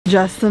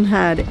Justin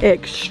had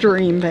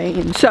extreme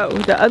pain. So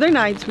the other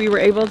nights we were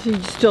able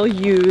to still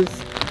use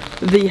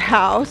the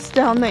house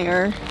down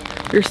there.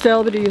 We're still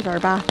able to use our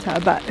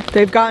bathtub, but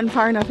they've gotten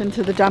far enough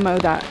into the demo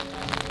that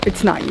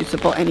it's not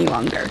usable any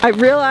longer. I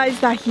realized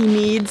that he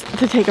needs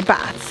to take a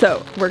bath,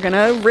 so we're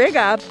gonna rig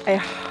up a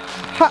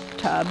hot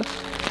tub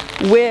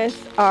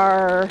with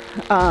our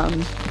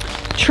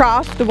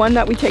trough, the one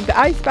that we take the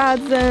ice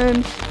baths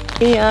in,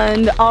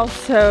 and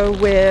also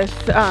with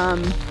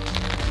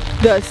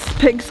the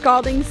pig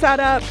scalding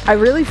setup. I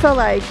really feel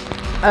like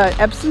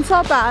Epsom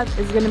salt bath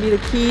is gonna be the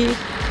key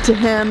to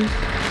him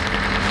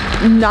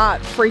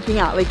not freaking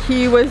out. Like,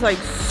 he was like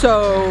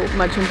so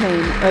much in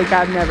pain, like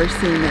I've never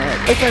seen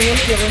it. If I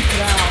rinse it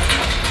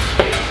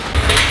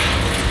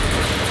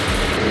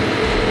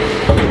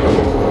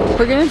out.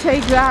 We're gonna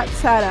take that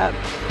setup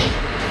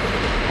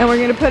and we're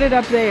gonna put it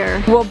up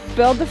there. We'll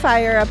build the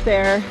fire up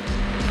there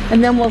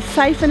and then we'll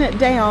siphon it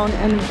down,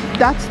 and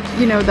that's,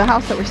 you know, the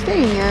house that we're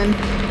staying in,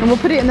 and we'll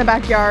put it in the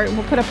backyard and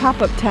we'll put a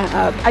pop-up tent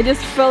up. I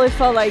just really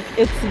feel like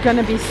it's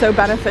gonna be so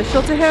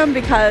beneficial to him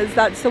because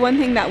that's the one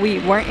thing that we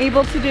weren't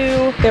able to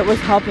do. It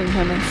was helping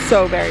him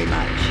so very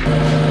much.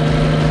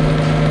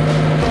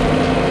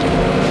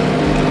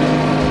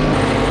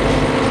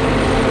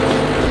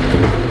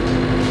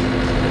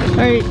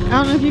 Alright, I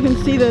don't know if you can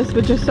see this,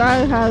 but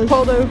Josiah has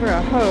pulled over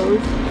a hose,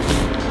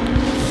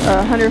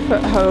 a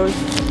 100-foot hose,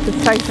 to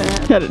siphon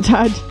it. Got it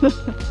tied to the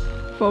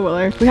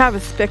four-wheeler. We have a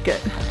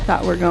spigot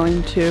that we're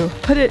going to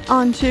put it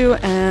onto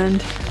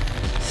and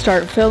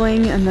start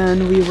filling, and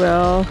then we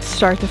will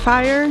start the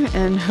fire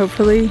and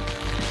hopefully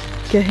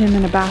get him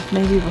in a bath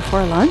maybe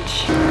before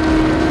lunch.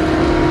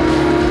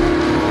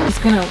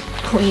 Just gonna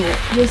clean it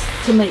just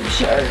to make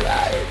sure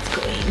that it's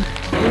clean.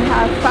 We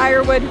have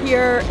firewood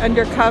here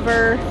under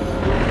cover.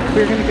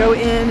 We're gonna go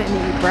in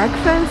and eat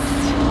breakfast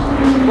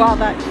while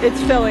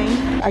it's filling.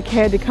 I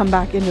had to come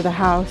back into the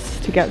house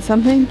to get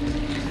something,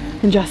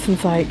 and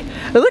Justin's like,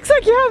 it looks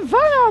like you're having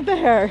fun out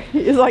there.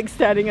 He's like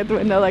standing at the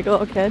window like a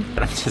little kid.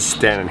 I'm just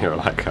standing here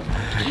like a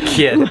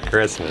kid at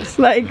Christmas.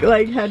 like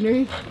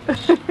Henry.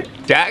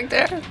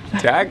 Tractor?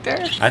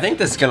 Tractor? I think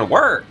this is gonna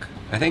work.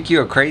 I think you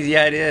have crazy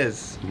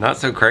ideas. Not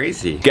so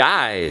crazy.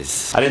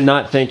 Guys, I did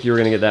not think you were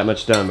gonna get that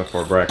much done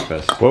before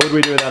breakfast. What would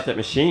we do without that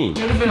machine?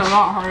 It would have been a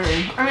lot harder.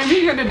 I mean,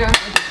 we could have done it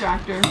with a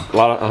tractor. A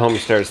lot of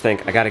homesteaders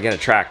think, I gotta get a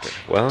tractor.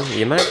 Well,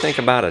 you might think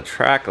about a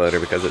track loader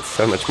because it's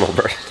so much more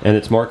versatile. And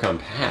it's more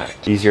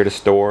compact. Easier to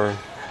store.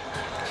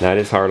 That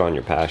is hard on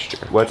your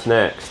pasture. What's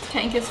next?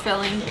 Tank is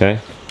filling. Okay.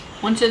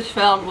 Once it's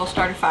filled, we'll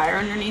start a fire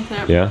underneath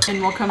it. Yeah.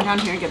 And we'll come down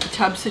here and get the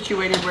tub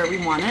situated where we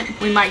want it.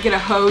 We might get a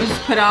hose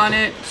put on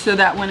it so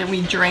that when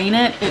we drain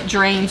it, it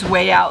drains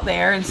way out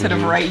there instead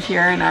of right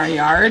here in our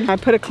yard. I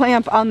put a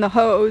clamp on the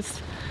hose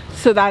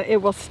so that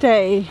it will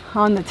stay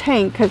on the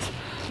tank because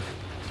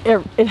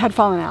it had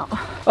fallen out.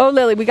 Oh,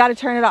 Lily, we got to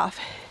turn it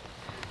off.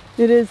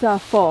 It is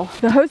full.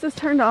 The hose is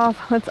turned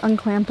off. Let's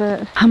unclamp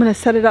it. I'm gonna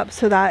set it up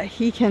so that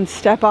he can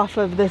step off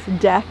of this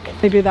deck.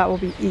 Maybe that will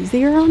be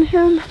easier on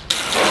him.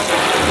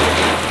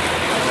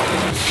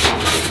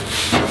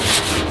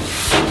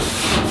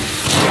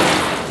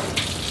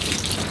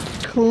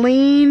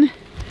 Clean.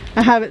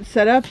 I have it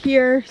set up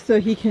here so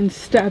he can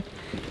step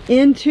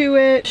into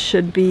it.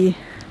 Should be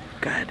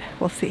good.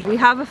 We'll see. We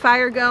have a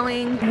fire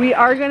going. We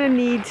are gonna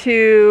need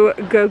to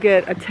go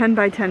get a 10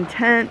 by 10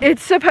 tent.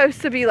 It's supposed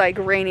to be like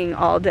raining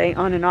all day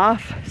on and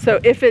off. So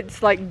if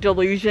it's like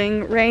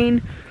deluging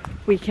rain,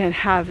 we can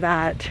have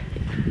that.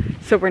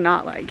 So we're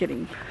not like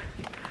getting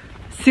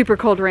super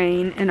cold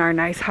rain in our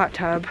nice hot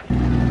tub. We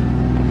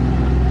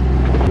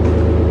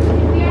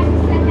have to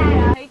set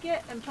that up. Take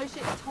it and push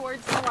it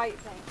towards the white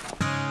thing.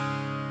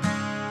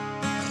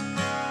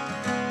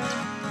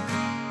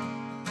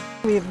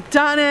 We've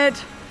done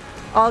it.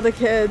 All the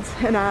kids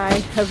and I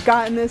have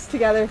gotten this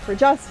together for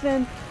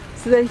Justin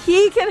so that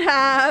he can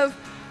have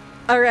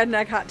a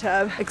redneck hot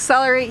tub,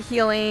 accelerate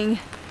healing,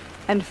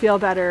 and feel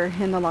better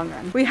in the long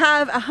run. We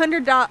have a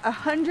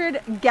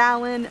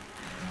 100-gallon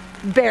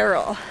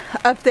barrel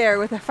up there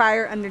with a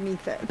fire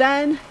underneath it.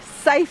 Then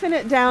siphon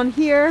it down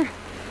here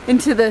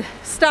into the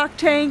stock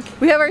tank.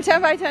 We have our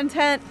 10 by 10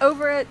 tent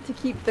over it to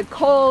keep the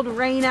cold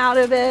rain out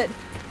of it.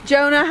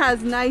 Jonah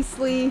has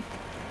nicely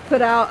put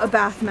out a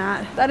bath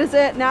mat. That is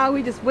it. Now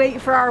we just wait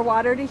for our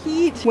water to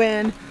heat.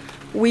 When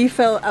we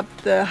fill up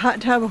the hot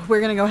tub, we're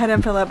gonna go ahead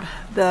and fill up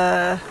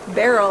the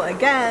barrel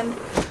again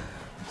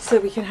so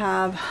we can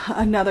have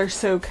another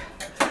soak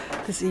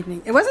this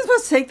evening. It wasn't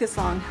supposed to take this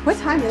long. What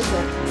time is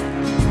it?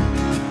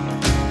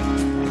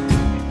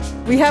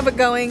 We have it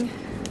going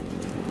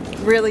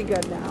really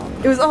good now.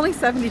 It was only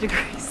 70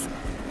 degrees.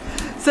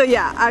 So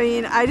yeah, I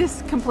mean, I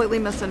just completely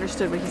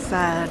misunderstood what he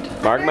said.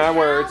 Mark my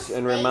words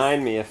and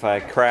remind me if I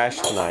crash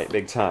tonight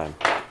big time.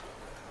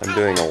 I'm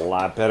doing a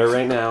lot better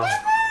right now.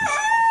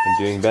 I'm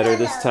doing better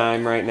this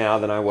time right now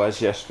than I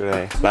was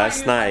yesterday.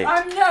 Last night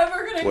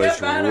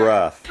was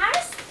rough. How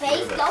does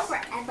space go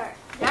forever?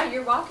 Yeah,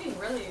 you're walking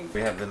really.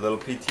 We have the little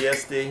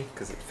PTSD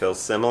because it feels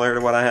similar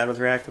to what I had with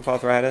reactive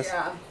arthritis.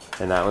 Yeah.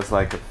 And that was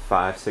like a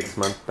 5-6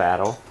 month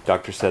battle.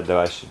 Doctor said though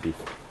I should be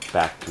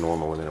back to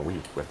normal within a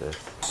week with this.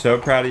 So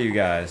proud of you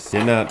guys.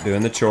 Getting up,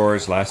 doing the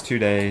chores last 2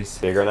 days,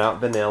 figuring out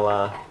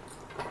vanilla.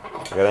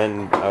 I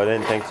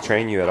didn't think to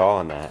train you at all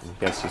on that. You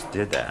guys just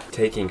did that.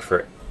 Taking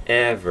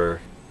forever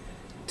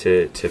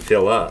to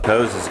fill up.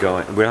 Hose is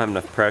going, we don't have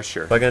enough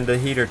pressure. Plug in the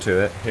heater to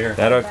it. Here,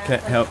 that'll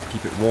help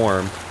keep it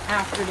warm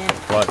After dinner.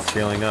 while it's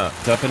filling up.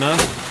 It's up enough?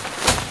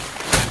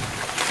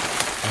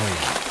 Oh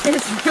yeah.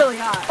 It's really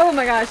hot. Oh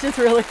my gosh, it's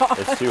really hot.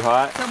 It's too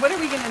hot? So what are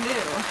we gonna do?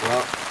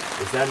 Well,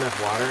 is that enough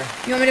water?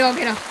 You want me to go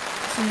get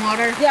some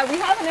water? Yeah, we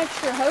have an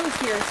extra hose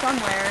here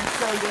somewhere. It's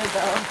so good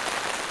though.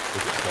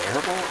 Is it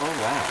terrible? Oh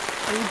wow.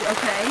 Are you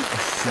okay?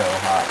 It's so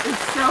hot.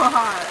 It's so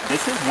hot.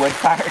 This is wood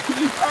fire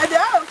heat. I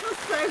know, it feels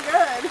so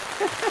good.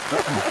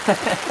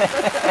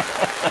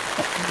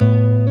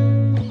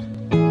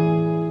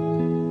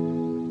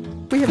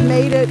 We have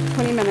made it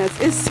 20 minutes.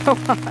 It's so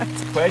hot.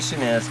 The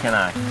question is, can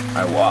I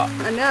walk?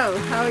 I know.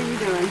 How are you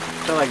doing? I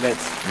feel like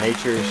that's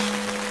nature's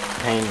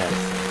pain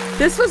medicine.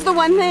 This was the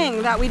one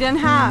thing that we didn't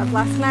have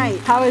last night.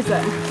 How is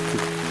it?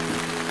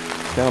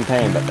 Still in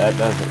pain, but that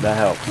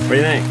helps. What do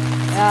you think?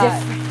 It's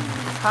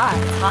hot.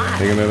 It's hot.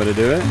 Think I'm able to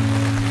do it? I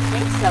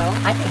think so.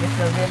 I think it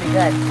feels really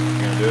good. You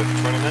gonna do it for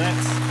 20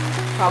 minutes?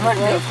 Probably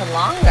do it for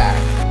longer.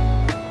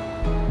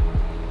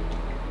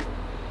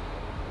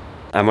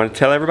 I'm gonna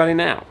tell everybody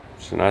now,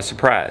 so not a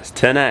surprise.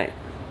 Tonight,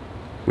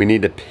 we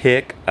need to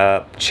pick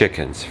up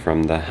chickens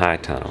from the high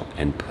tunnel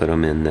and put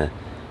them in the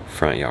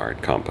front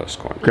yard compost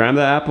corner. Grab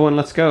the apple and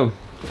let's go.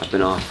 I've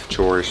been off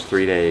chores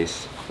 3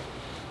 days.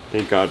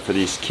 Thank God for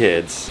these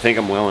kids. I think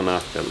I'm well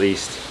enough to at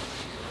least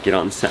get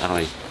on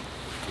Sally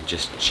and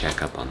just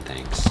check up on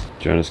things.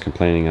 Jonah's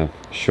complaining of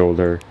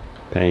shoulder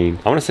pain.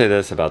 I want to say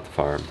this about the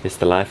farm. It's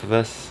the life of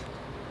us,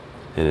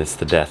 and it's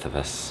the death of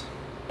us.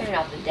 Maybe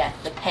not the death,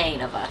 the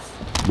pain of us.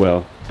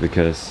 Well,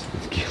 because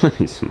it's killing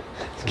me.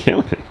 It's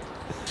killing me.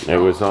 It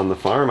was on the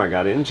farm I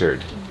got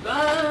injured.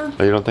 Oh,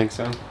 you don't think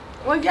so?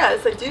 Well,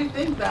 yes, I do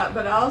think that,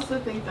 but I also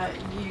think that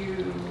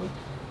you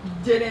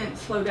didn't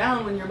slow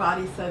down when your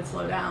body said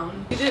slow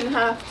down. You didn't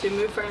have to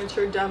move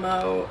furniture,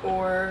 demo,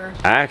 or...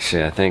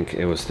 Actually, I think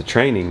it was the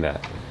training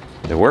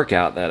the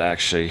workout that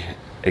actually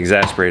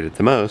exasperated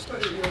the most.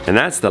 And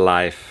that's the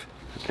life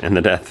and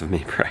the death of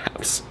me,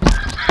 perhaps.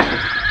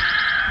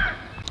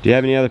 Do you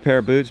have any other pair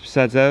of boots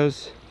besides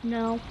those?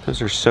 No.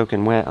 Those are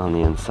soaking wet on the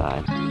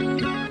inside.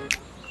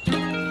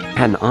 I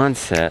had an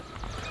onset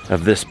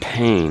of this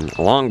pain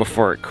long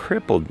before it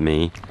crippled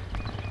me,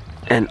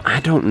 and I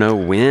don't know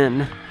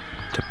when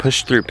to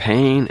push through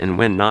pain and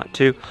when not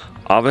to.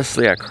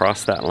 Obviously, I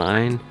crossed that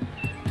line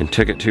and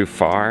took it too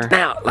far.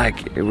 Now,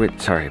 like, it would,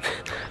 sorry,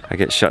 I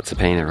get shuts of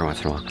pain every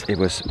once in a while. It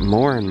was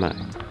more in my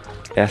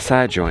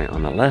SI joint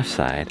on the left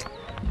side.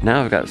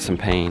 Now I've got some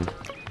pain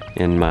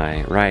in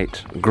my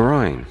right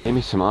groin. Gave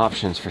me some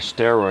options for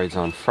steroids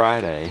on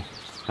Friday.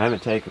 I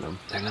haven't taken them.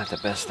 They're not the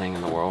best thing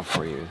in the world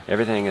for you.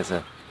 Everything is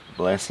a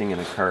blessing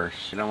and a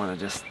curse. You don't want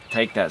to just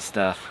take that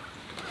stuff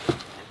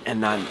and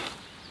not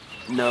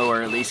know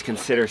or at least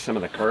consider some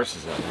of the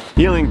curses of it.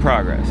 Healing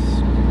progress.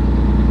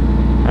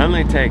 I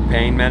only take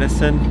pain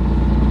medicine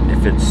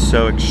if it's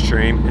so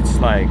extreme. It's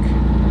like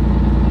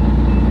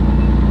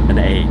an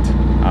 8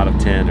 out of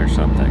 10 or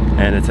something.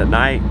 And it's at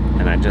night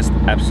and I just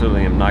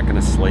absolutely am not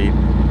gonna sleep.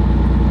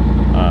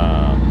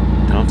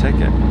 Then I'll take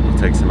it. I'll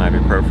take some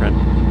ibuprofen.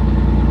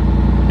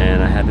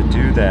 And I had to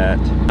do that,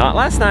 not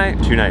last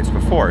night, 2 nights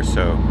before,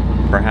 so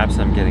perhaps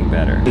I'm getting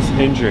better. This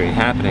injury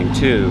happening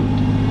too,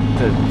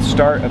 the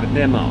start of a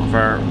demo for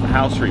our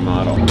house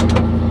remodel.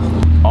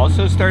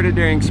 Also started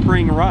during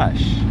spring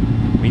rush.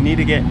 We need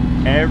to get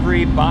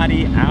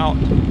everybody out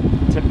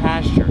to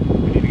pasture.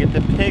 We need to get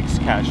the pigs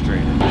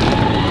castrated.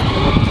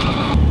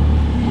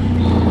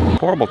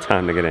 Horrible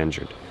time to get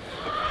injured.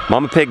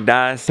 Mama pig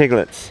dies,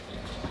 piglets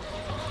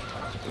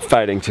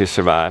fighting to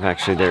survive.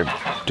 Actually, they're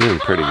doing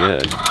pretty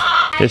good.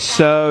 It's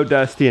so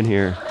dusty in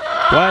here.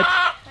 What?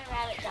 My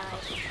rabbit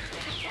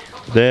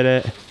died. Did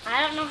it?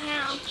 I don't know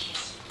how.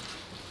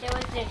 There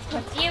was this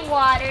plenty of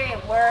water,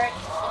 it worked,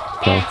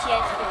 Okay. and she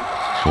had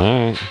food.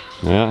 Alright,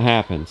 well, it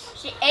happens.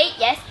 She ate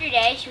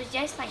yesterday. She was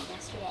just fine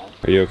yesterday.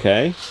 Are you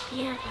okay?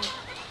 Yeah.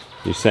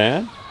 You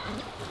sad?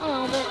 A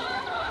little bit.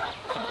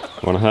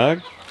 Want a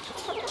hug?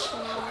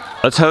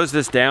 Let's hose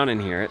this down in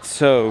here. It's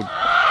so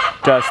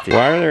dusty.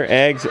 Why are there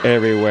eggs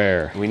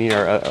everywhere? We need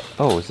our,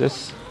 oh, is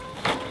this?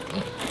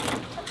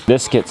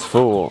 This gets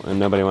full and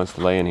nobody wants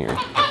to lay in here.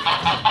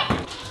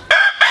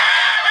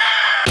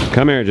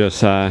 Come here,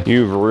 Josiah.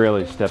 You've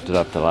really stepped it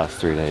up the last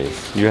 3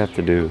 days. You have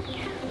to do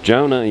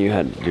Jonah, you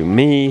had to do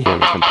me, you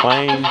had to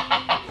complain.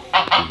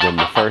 You've been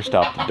the first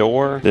out the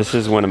door. This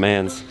is when a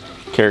man's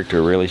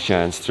character really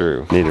shines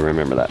through. Need to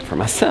remember that for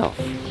myself,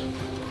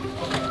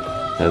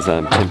 as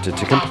I'm tempted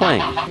to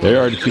complain. They're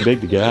already too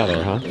big to get out of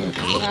there, huh?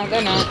 No,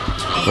 they're not.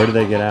 Where do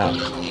they get out?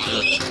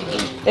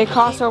 They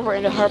cross over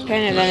into her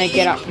pen and then they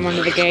get out from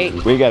under the gate.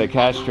 We gotta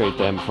castrate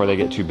them before they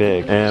get too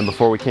big and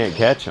before we can't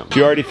catch them. Do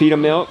you already feed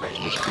them milk?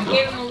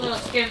 Give them a little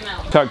skim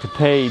milk. Talked to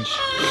Paige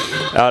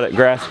out at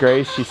Grass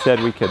Grace. She said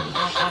we could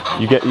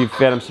You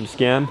fed them some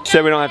skim? She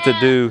said we don't have to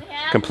do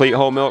complete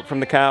whole milk from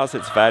the cows.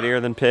 It's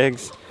fattier than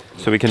pigs.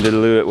 So we can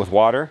dilute it with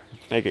water,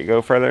 make it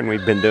go further, and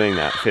we've been doing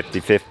that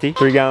 50-50.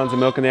 3 gallons of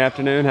milk in the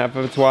afternoon, half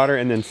of it's water,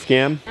 and then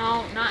skim.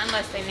 No, not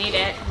unless they need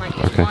it, like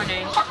this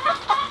morning.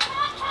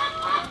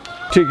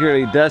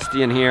 Particularly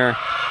dusty in here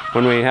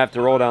when we have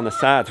to roll down the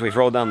sides. We've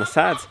rolled down the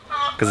sides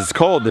because it's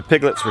cold. The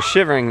piglets were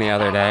shivering the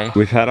other day.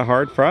 We've had a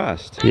hard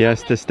frost. He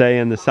has to stay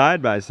in the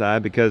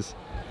side-by-side because,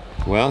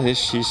 well,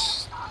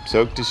 she's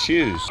soaked his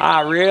shoes.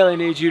 I really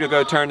need you to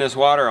go turn this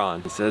water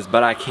on. He says,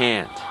 but I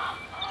can't.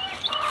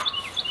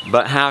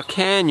 But how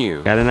can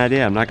you? Got an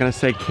idea, I'm not gonna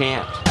say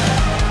can't.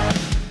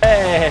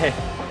 Hey!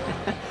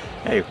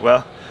 Hey,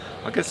 well,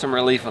 I'll get some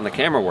relief on the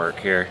camera work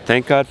here.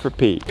 Thank God for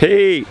Pete.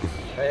 Pete!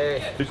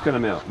 Hey. Who's gonna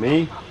milk,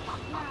 me?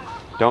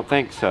 Don't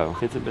think so.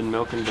 Kids have been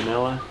milking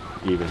vanilla,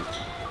 even.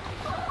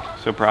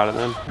 So proud of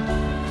them.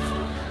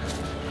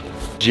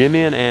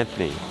 Jimmy and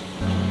Anthony,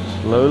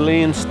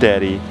 slowly and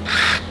steady,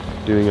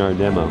 doing our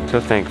demo. So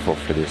thankful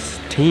for this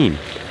team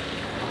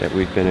that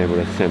we've been able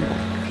to assemble.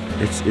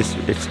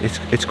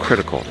 It's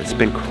critical. It's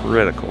been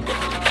critical.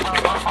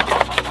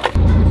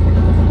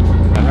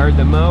 I heard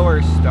the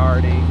mower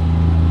starting,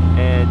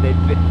 and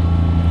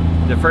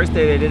the first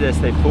day they did this,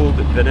 they pulled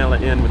vanilla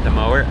in with the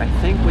mower. I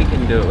think we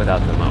can do it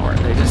without the mower.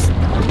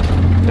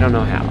 They don't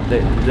know how.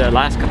 The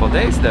last couple of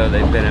days though,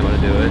 they've been able to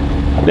do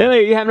it. Lily,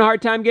 are you having a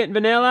hard time getting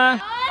vanilla?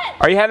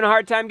 What? Are you having a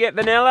hard time getting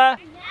vanilla?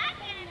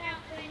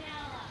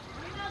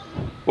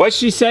 What'd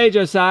she say,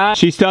 Josiah?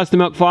 She still has to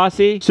milk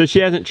Flossie, so she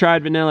hasn't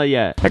tried vanilla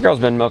yet. That girl's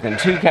been milking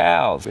 2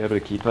 cows. Be able to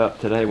keep up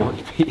today, won't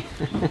you, Pete?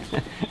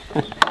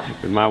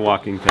 With my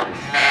walking pace.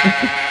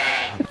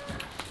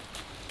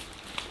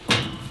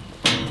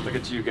 Look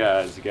at you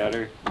guys, you got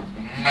her?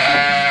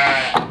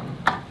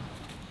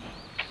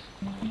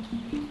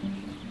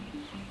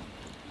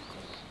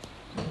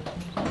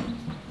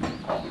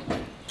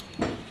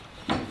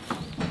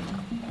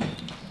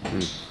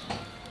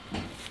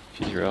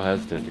 She's real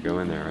hesitant to go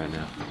in there right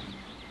now.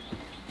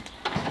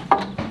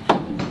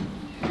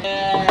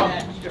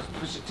 Just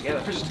push it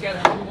together, push it together.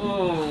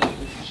 Whoa,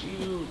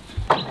 shoot.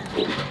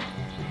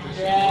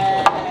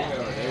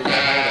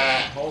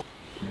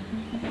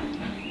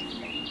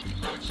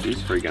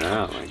 She's freaking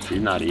out, like she's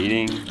not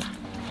eating.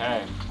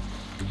 Okay.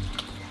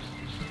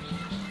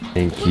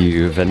 Thank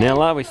you,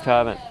 Vanilla. We still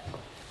haven't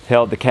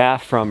held the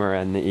calf from her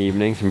in the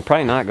evenings. I'm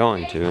probably not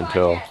going to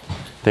until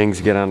things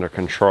get under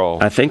control.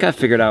 I think I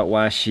figured out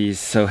why she's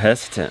so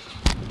hesitant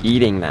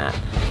eating that.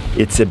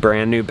 It's a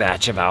brand new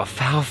batch of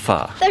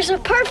alfalfa. There's a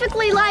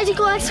perfectly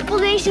logical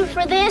explanation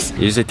for this. It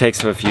usually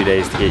takes her a few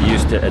days to get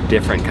used to a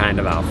different kind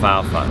of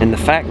alfalfa. And the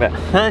fact that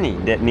Honey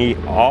didn't eat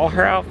all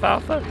her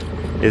alfalfa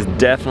is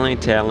definitely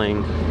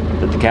telling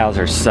that the cows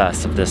are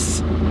sus of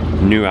this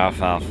new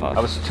alfalfa. I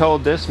was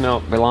told this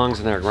milk belongs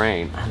in their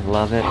grain. I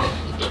love it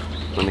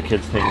when the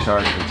kids take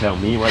charge and tell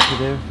me what to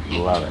do.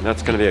 Love it.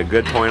 That's gonna be a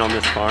good point on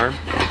this farm,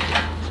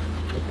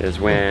 is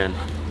when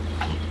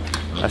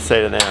I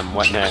say to them,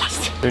 what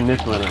next? They're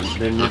nibbling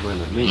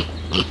at me.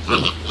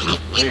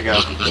 There you go.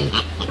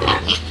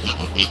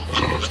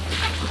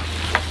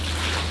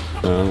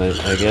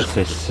 I guess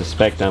they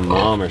suspect I'm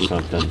Mom or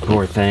something.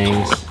 Poor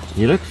things.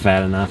 You look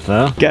fat enough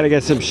though. Gotta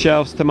get some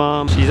shelves to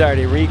Mom. She's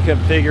already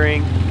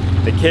reconfiguring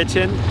the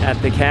kitchen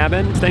at the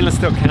cabin. Stainless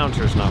steel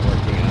counter's not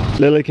working out.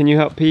 Lily, can you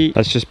help Pete?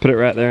 Let's just put it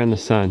right there in the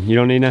sun. You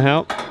don't need no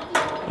help?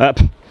 Up.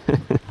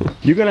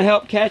 You gonna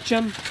help catch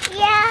them?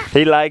 Yeah.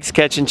 He likes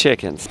catching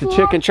chickens. The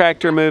chicken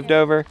tractor moved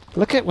over.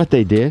 Look at what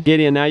they did.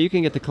 Gideon, now you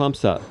can get the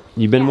clumps up.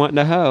 You've been wanting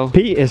to hoe.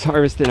 Pete is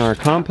harvesting our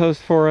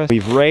compost for us.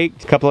 We've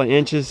raked a couple of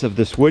inches of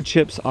this wood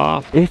chips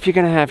off. If you're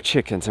gonna have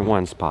chickens in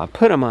one spot,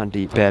 put them on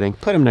deep bedding.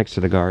 Put them next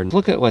to the garden.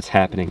 Look at what's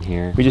happening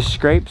here. We just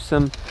scraped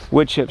some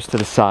wood chips to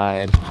the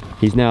side.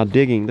 He's now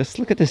digging. Let's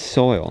look at this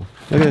soil.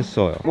 Look at this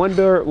soil. 1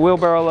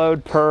 wheelbarrow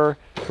load per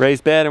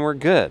raised bed and we're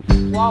good.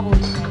 Wobbly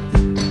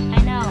things.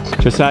 I know.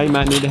 Josiah, you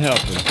might need to help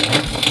him.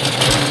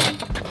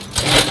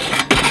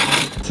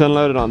 It's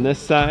unloaded on this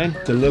side.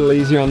 It's a little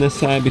easier on this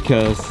side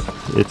because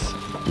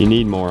you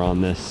need more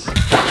on this.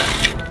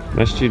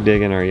 Must you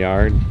dig in our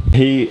yard?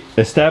 He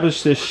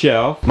established this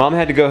shelf. Mom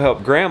had to go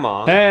help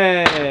Grandma.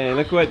 Hey,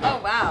 look what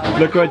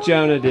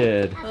Jonah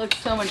did. It looks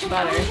so much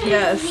better.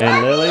 Yes.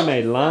 And Lily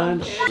made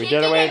lunch. We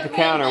did away with the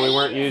counter. We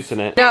weren't using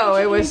it. No,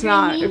 it was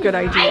not a good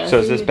idea. So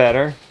is this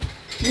better?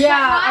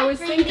 Yeah, I was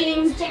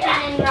thinking. Chicken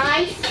and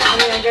rice. I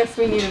mean, I guess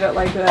we needed it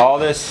like that. All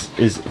this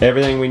is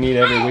everything we need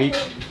every week?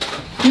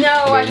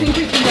 No, I think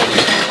we can go.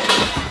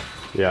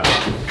 Yeah,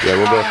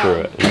 we'll go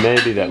through it. And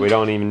maybe that we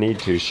don't even need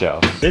 2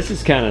 shelves. This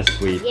is kind of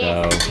sweet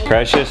though.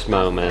 Precious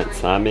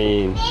moments. I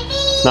mean,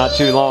 it's not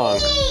too long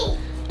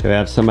to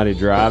have somebody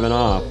driving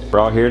off. We're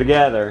all here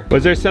together.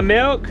 Was there some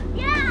milk?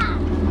 Yeah.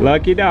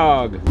 Lucky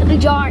dog. The big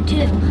jar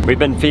too. We've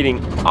been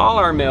feeding all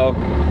our milk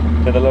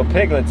to the little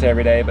piglets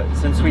every day, but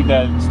since we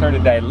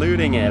started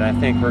diluting it, I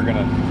think we're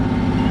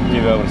gonna be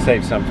able to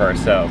save some for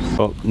ourselves.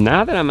 Well,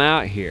 now that I'm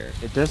out here,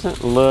 it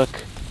doesn't look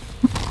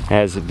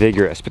as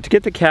vigorous, but to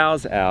get the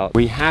cows out,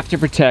 we have to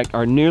protect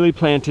our newly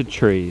planted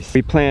trees.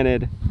 We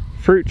planted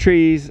fruit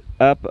trees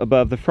up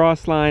above the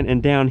frost line,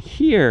 and down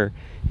here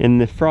in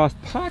the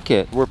frost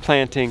pocket, we're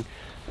planting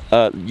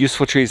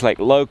useful trees like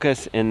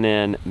locust and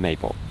then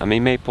maple. I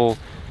mean, maple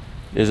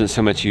isn't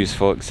so much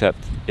useful, except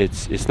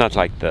it's not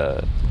like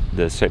the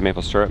straight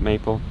maple syrup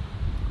maple.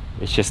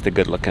 It's just the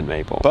good looking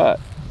maple.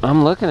 But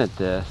I'm looking at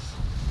this.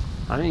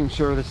 I'm not even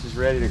sure this is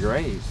ready to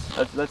graze.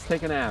 Let's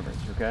take an average,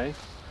 okay?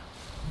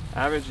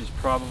 Average is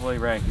probably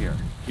right here.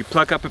 You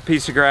pluck up a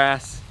piece of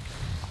grass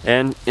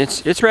and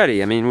it's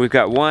ready. I mean, we've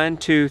got 1,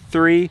 2,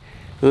 3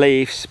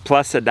 leaves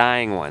plus a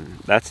dying one.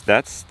 That's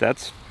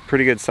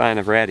pretty good sign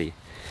of ready.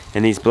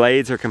 And these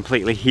blades are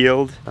completely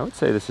healed. I would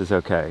say this is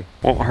okay.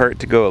 Won't hurt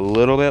to go a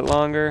little bit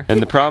longer.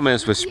 And the problem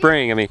is with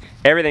spring, I mean,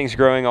 everything's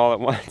growing all at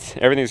once.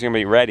 Everything's gonna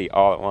be ready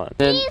all at once.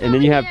 And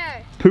then you have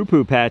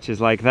poo-poo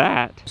patches like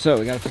that. So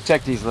we gotta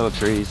protect these little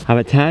trees. I've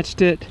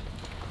attached it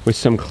with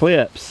some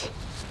clips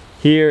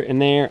here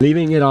and there,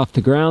 leaving it off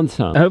the ground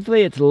some.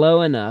 Hopefully it's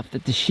low enough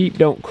that the sheep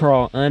don't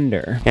crawl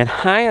under, and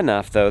high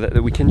enough though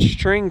that we can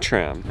string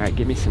trim. All right,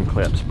 give me some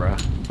clips, bro.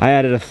 I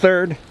added a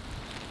third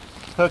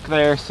hook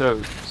there,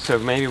 so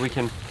maybe we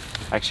can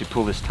actually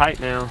pull this tight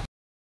now.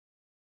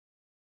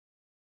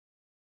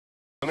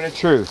 Moment of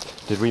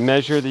truth. Did we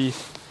measure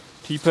these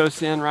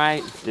T-posts in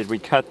right? Did we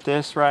cut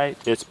this right?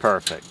 It's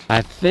perfect.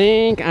 I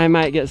think I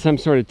might get some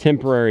sort of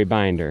temporary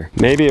binder.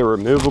 Maybe a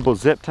removable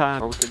zip tie,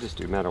 or we could just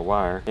do metal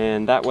wire.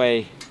 And that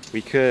way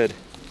we could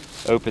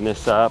open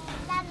this up,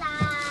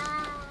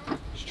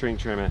 string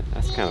trim it.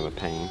 That's kind of a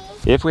pain.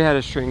 If we had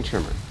a string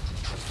trimmer,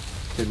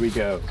 could we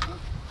go?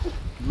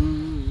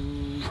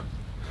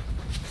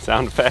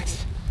 Sound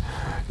effects?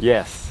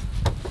 Yes.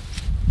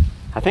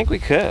 I think we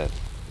could.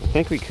 I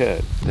think we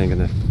could. Thinking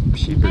the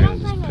sheep are gonna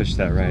just push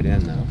that right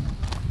in though.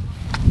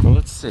 Well,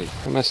 let's see.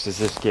 How much does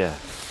this get?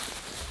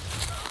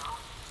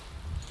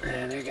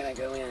 And they're gonna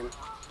go in.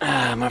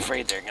 I'm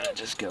afraid they're gonna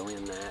just go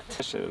in that.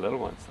 Especially the little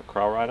ones, they'll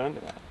crawl right under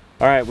that.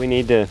 All right, we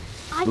need to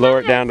lower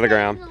it down to the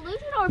ground.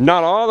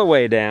 Not all the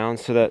way down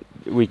so that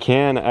we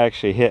can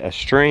actually hit a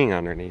string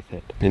underneath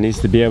it. It needs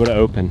to be able to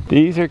open.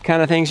 These are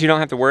kind of things you don't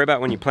have to worry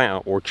about when you plant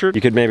an orchard.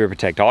 You could maybe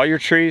protect all your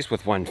trees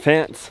with one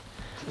fence.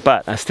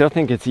 But I still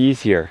think it's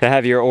easier to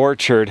have your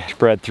orchard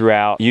spread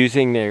throughout,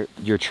 using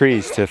your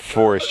trees to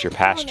forest your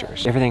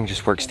pastures. Everything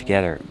just works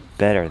together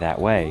better that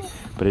way.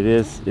 But it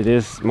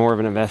is more of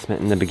an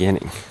investment in the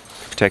beginning.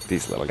 Protect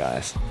these little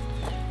guys.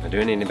 Am I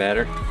doing any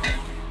better?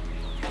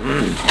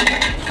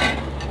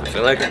 I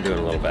feel like I'm doing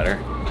a little better.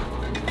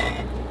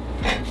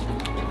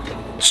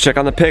 Let's check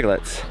on the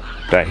piglets.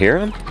 Do I hear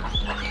them?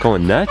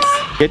 Going nuts?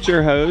 Get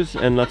your hose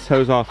and let's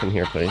hose off in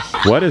here, please.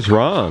 What is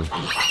wrong?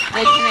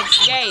 They can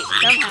escape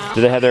somehow.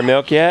 Do they have their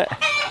milk yet?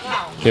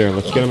 No. Here,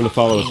 let's get them to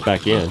follow us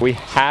back in. We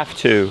have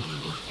to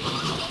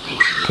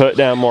put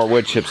down more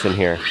wood chips in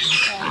here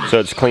so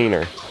it's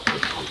cleaner,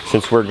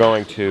 since we're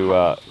going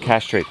to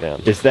castrate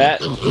them. Is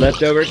that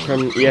leftovers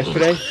from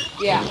yesterday?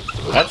 Yeah.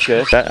 That's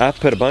good. I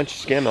put a bunch of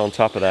skim on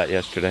top of that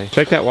yesterday.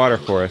 Check that water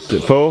for us.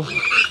 Is it full?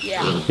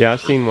 Yeah. Yeah,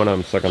 I've seen one of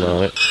them sucking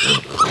on it.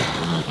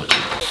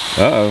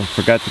 Uh-oh,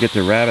 forgot to get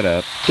the rabbit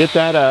up. Get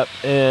that up,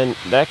 and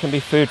that can be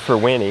food for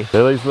Winnie.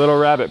 Lily's Little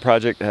Rabbit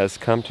project has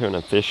come to an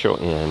official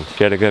end.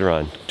 She had a good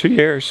run. 2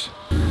 years.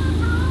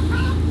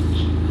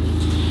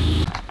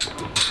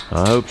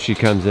 I hope she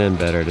comes in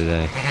better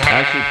today.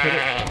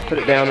 Actually, put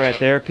it down right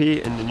there,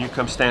 Pete, and then you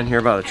come stand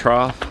here by the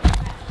trough.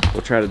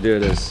 We'll try to do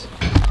it as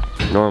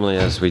normally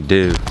as we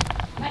do.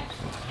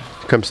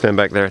 Come stand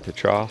back there at the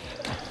trough.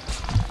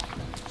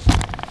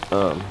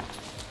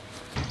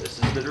 This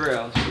is the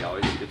drill. She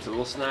always gets a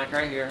little snack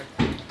right here.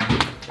 And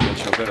then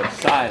she'll go to the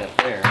side up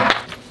there.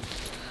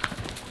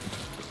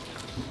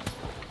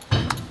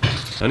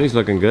 Honey's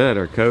looking good.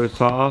 Her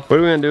coat's off. What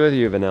are we gonna do with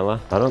you,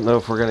 Vanilla? I don't know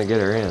if we're gonna get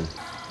her in.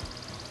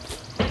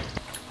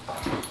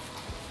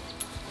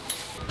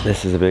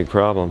 This is a big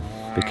problem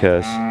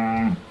because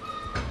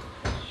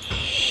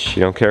she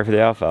don't care for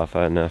the alfalfa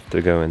enough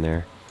to go in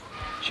there.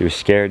 She was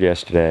scared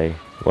yesterday.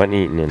 Wasn't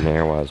eating in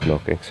there while I was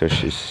milking, so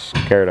she's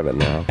scared of it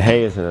now.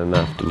 Hay isn't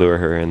enough to lure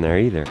her in there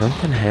either.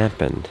 Something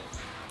happened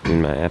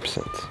in my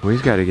absence.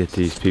 We've got to get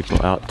these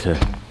people out to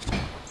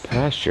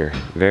pasture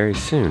very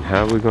soon.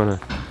 How are we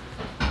gonna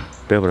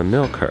be able to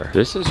milk her?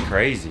 This is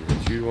crazy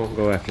that you won't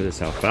go after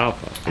this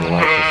alfalfa. You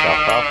like this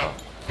alfalfa?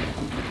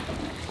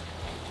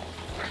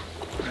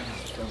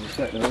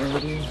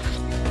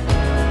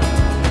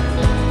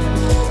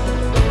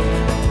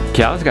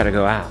 Cows got to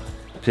go out.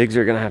 Pigs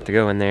are gonna have to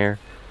go in there.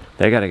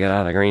 They gotta get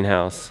out of the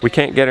greenhouse. We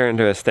can't get her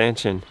into a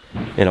stanchion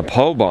in a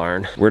pole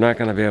barn. We're not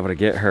gonna be able to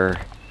get her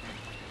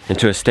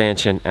into a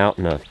stanchion out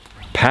in a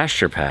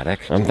pasture paddock.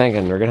 I'm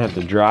thinking we're gonna have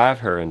to drive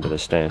her into the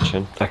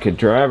stanchion. I could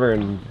drive her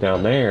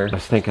down there. I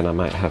was thinking I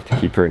might have to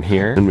keep her in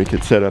here, and we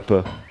could set up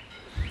a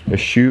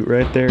chute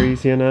right there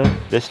easy enough.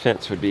 This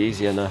fence would be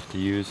easy enough to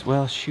use.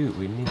 Well, shoot,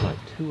 we need like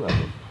 2 of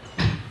them.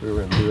 We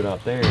were gonna do it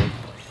out there.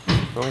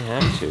 Well, we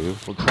have to.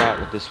 We'll try it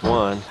with this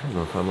one. I don't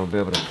know if I'm gonna be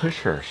able to push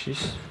her.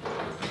 She's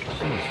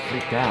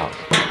freaked out.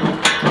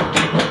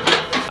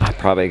 I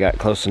probably got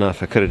close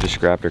enough. I could have just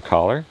grabbed her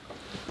collar.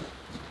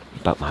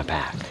 but my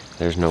back.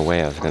 There's no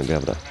way I was gonna be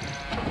able to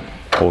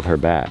hold her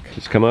back.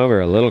 Just come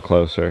over a little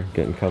closer,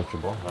 getting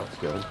comfortable. That's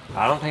good.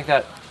 I don't think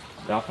that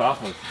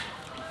alfalfa's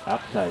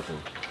appetizing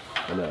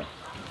enough.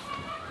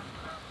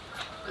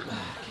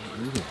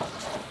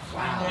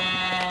 Wow,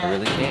 I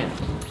really can't.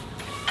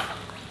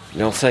 You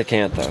don't say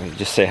can't though, you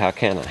just say how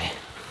can I.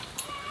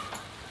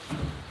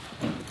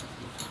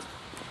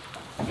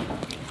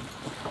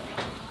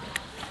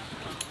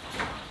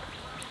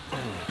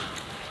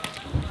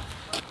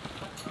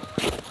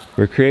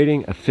 We're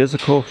creating a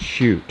physical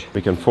chute.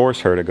 We can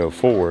force her to go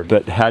forward,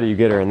 but how do you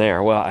get her in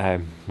there? Well,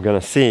 I'm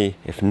gonna see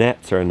if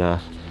nets are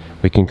enough.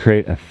 We can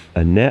create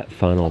a net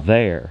funnel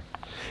there.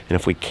 And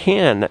if we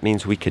can, that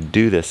means we could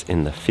do this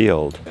in the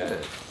field. Good,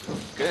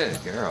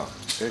 good girl,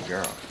 good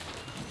girl,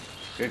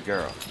 good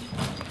girl.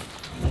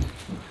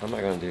 How am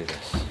I gonna do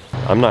this?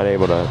 I'm not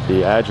able to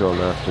be agile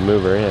enough to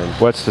move her in.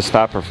 What's to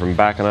stop her from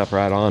backing up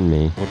right on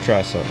me? We'll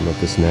try something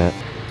with this net.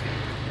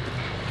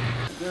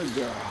 Good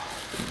girl.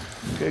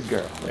 Good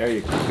girl. There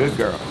you go. Good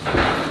girl.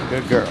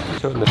 Good girl.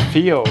 So in the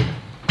field,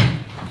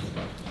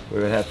 we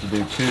would have to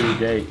do 2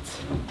 gates.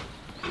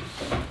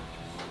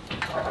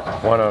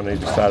 One on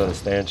either side of the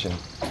stanchion.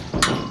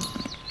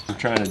 I'm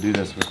trying to do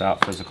this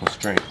without physical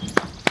strength,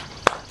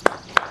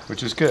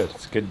 which is good.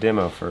 It's a good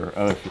demo for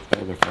other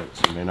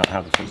folks who may not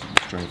have the physical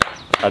strength.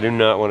 I do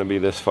not want to be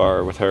this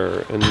far with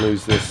her and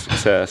lose this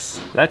success.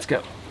 Let's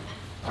go.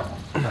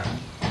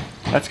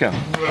 Let's go.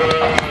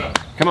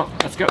 Come on,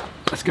 let's go.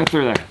 Let's go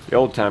through there. The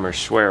old timers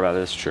swear by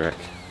this trick.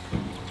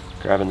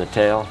 Grabbing the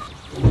tail.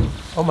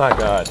 Oh my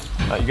God.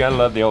 You gotta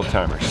love the old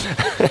timers.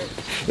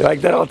 You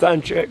like that old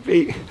time trick,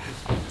 Pete?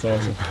 It's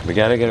awesome. We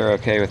gotta get her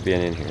okay with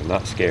being in here. I'm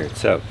not scared.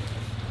 So,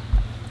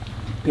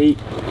 Pete,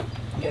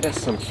 get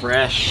us some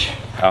fresh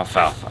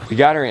alfalfa. We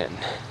got her in.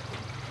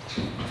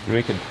 And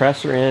we could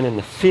press her in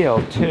the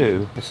field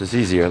too. This is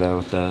easier though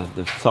with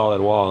the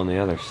solid wall on the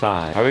other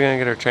side. How are we gonna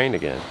get her trained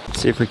again?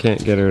 Let's see if we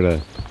can't get her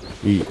to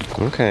eat.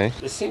 Okay.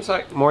 It seems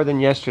like more than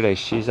yesterday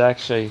she's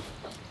actually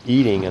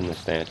eating in the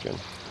stanchion.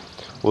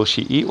 Will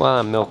she eat while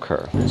I milk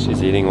her?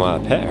 She's eating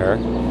while I pet her.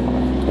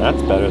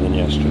 That's better than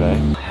yesterday.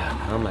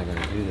 How am I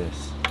gonna do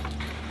this?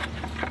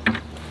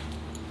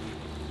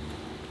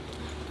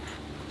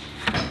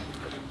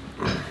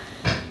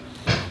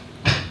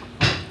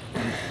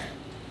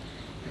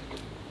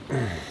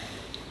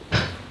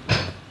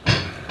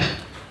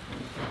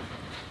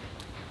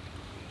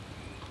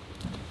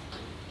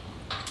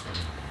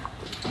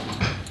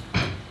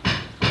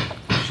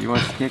 She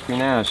wants to kick me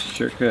now, she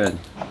sure could.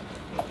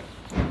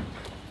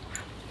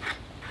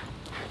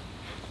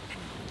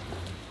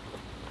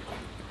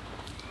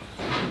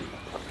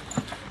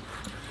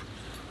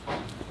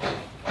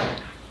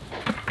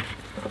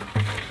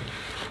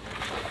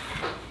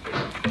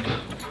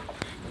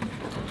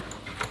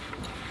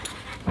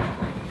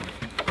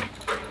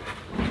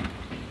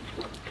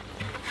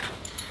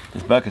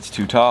 This bucket's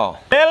too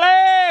tall.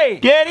 Lily!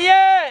 Get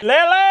in!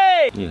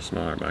 Lily! Need a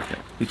smaller bucket.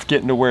 It's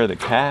getting to where the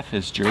calf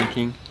is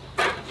drinking.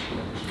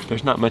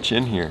 There's not much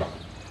in here.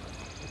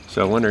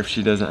 So I wonder if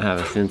she doesn't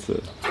have a sense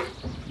of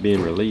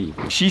being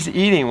relieved. She's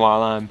eating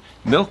while I'm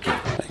milking.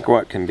 I think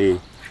what can be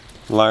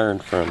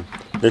learned from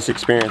this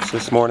experience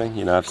this morning,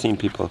 you know, I've seen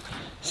people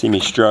see me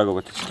struggle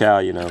with this cow,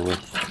 you know, with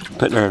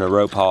putting her in a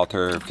rope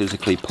halter,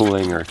 physically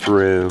pulling her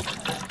through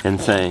and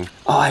saying,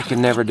 oh, I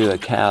can never do a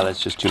cow, that's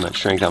just too much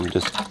strength, I'm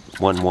just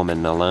one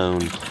woman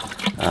alone,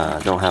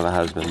 don't have a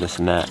husband, this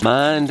and that.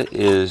 Mind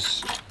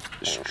is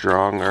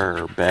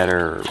stronger,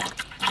 better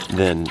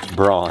than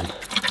brawn.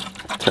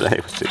 Today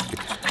was a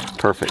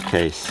perfect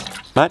case.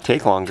 Might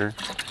take longer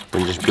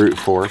than just brute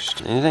force.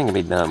 Anything can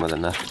be done with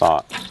enough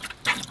thought.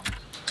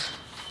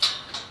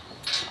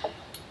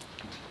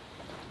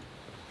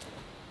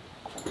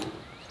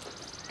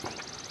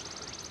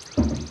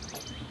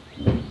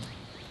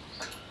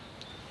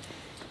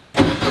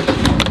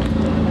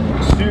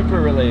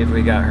 Super relieved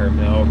we got her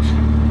milked.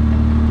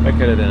 That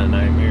could have been a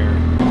nightmare.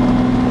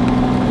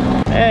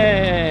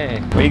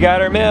 Hey, we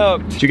got her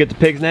milked. Did you get the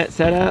pig's net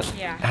set up?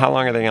 Yeah. How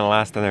long are they gonna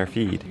last on their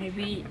feed?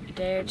 Maybe a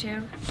day or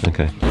 2.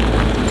 Okay.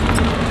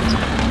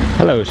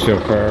 Hello,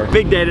 chauffeur.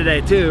 Big day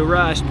today too,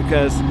 rushed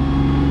because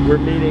we're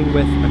meeting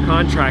with a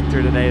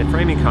contractor today, a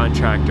framing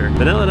contractor.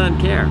 Vanilla doesn't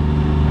care.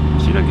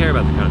 She doesn't care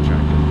about the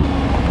contractor.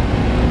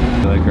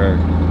 Like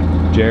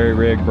our jerry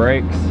rig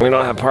brakes. We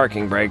don't have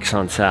parking brakes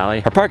on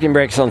Sally. Our parking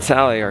brakes on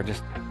Sally are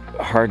just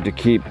hard to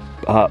keep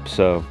up,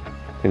 so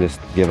we can just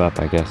give up,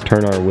 I guess.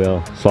 Turn our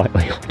wheel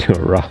slightly onto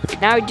a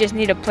rock. Now we just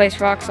need to place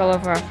rocks all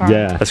over our farm.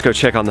 Yeah. Let's go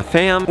check on the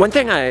fam. One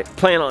thing I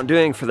plan on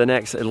doing for the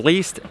next at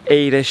least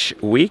 8-ish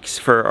weeks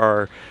for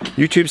our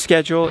YouTube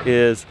schedule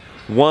is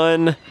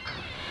 1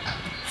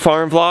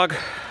 farm vlog,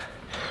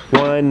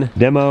 1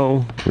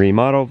 demo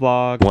remodel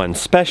vlog, 1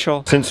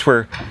 special. Since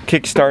we're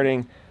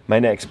kickstarting my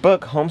next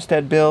book,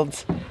 Homestead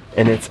Builds,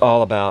 and it's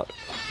all about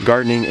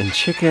gardening and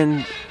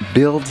chicken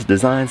builds,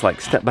 designs, like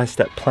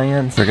step-by-step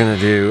plans. We're gonna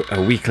do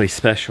a weekly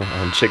special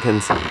on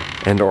chickens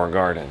and or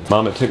gardens.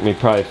 Mom, it took me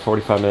probably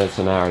 45 minutes,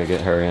 an hour to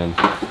get her in.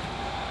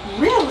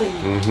 Really?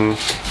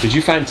 Did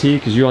you find tea?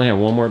 Because you only have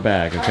one more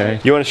bag, okay?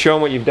 You want to show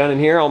them what you've done in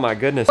here? Oh my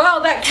goodness.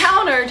 Well, that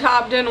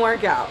countertop didn't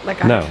work out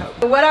like I had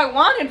hoped. What I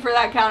wanted for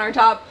that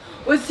countertop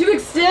was to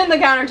extend the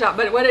countertop,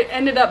 but what it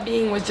ended up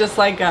being was just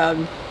like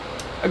a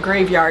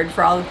graveyard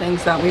for all the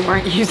things that we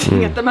weren't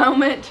using at the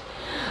moment.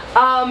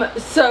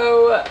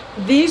 So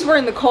these were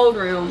in the cold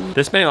room.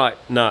 This may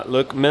not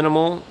look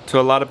minimal to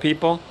a lot of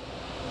people,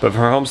 but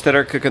for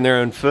homesteader cooking their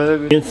own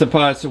food, Instant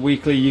Pot's a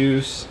weekly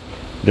use.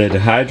 The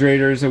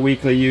dehydrator is a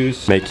weekly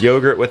use. Make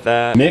yogurt with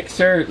that.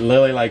 Mixer,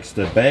 Lily likes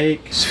to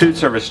bake. Food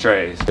service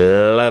trays.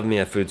 Love me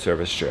a food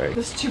service tray.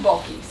 This is too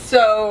bulky.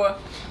 So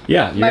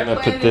yeah, you're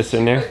gonna put this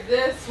in there? Put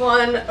this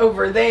one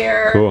over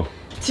there. Cool.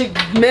 To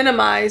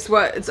minimize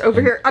what's over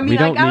here. I mean, we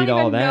don't need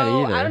all that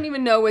either. I don't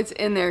even know what's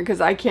in there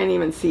because I can't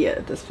even see it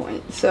at this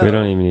point. So we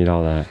don't even need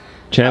all that.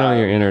 Channel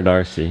your inner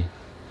Darcy.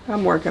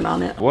 I'm working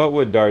on it. What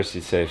would Darcy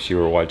say if she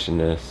were watching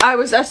this? I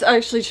was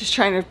actually just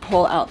trying to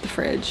pull out the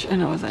fridge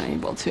and I wasn't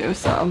able to,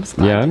 so I'm just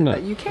glad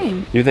that you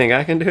came. You think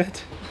I can do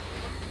it?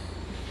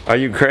 Are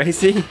you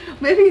crazy?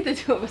 Maybe the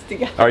two of us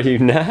together. Are you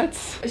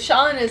nuts?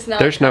 Sean is not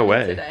There's no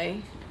way.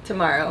 Today.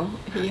 Tomorrow.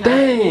 He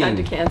had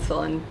to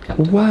cancel and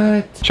come to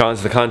What?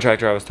 Sean's the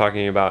contractor I was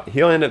talking about.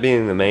 He'll end up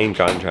being the main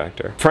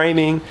contractor.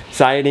 Framing,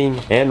 siding,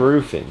 and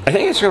roofing. I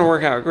think it's gonna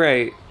work out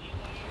great.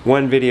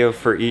 One video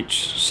for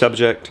each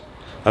subject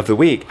of the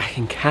week. I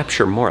can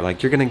capture more.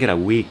 Like, you're gonna get a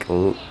week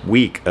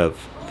of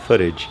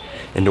footage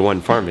into one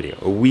farm video.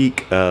 A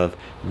week of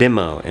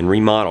demo and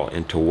remodel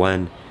into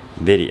one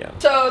video.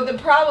 So the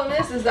problem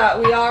is that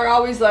we are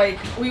always like,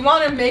 we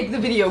want to make the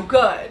video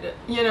good,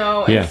 you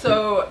know, and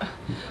so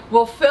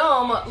we'll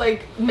film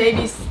like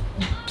maybe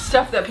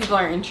stuff that people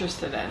are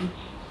interested in,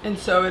 and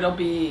so it'll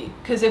be,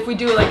 because if we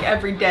do like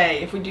every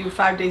day, if we do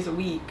 5 days a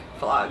week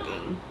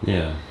vlogging,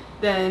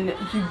 then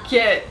you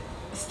get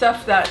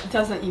stuff that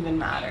doesn't even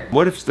matter.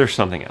 What if there's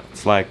something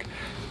else, like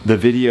the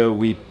video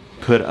we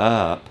put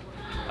up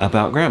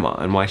about grandma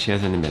and why she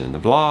hasn't been in the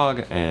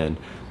vlog and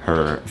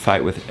her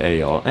fight with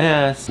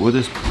ALS? We'll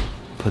just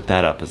put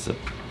that up as a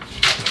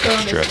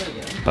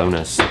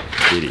bonus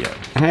video.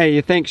 Hey,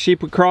 you think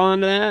sheep would crawl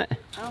into that?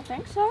 I don't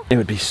think so. It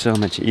would be so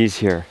much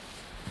easier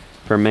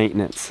for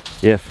maintenance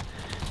if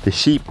the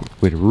sheep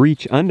would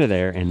reach under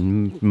there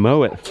and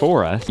mow it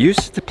for us.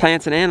 Use the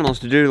plants and animals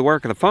to do the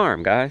work of the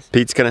farm, guys.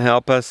 Pete's gonna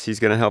help us. He's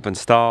gonna help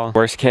install.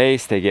 Worst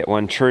case, they get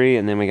one tree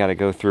and then we gotta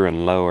go through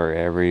and lower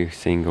every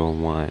single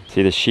one.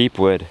 See, the sheep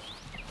would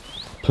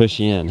push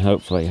in,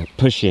 hopefully,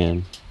 push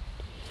in.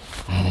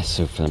 Ah, that's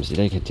so flimsy.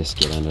 They could just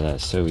get under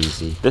that so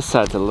easy. This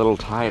side's a little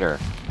tighter.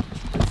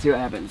 Let's see what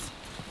happens.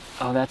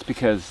 Oh, that's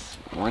because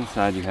one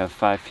side you have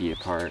 5 feet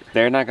apart.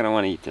 They're not gonna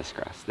wanna eat this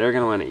grass. They're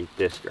gonna wanna eat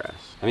this grass.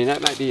 I mean,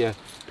 that might be a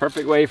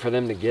perfect way for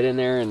them to get in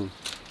there and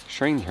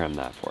string trim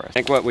that for us. I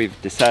think what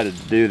we've decided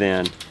to do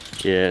then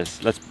is,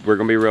 we're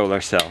gonna be real with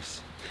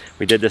ourselves.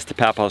 We did this to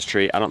Papaw's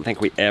tree. I don't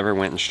think we ever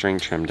went and string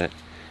trimmed it.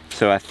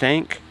 So I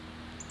think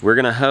we're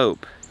gonna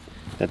hope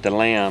that the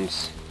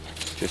lambs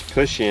just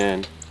push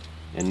in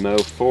and mow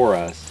for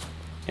us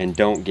and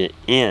don't get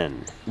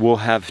in. We'll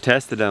have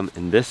tested them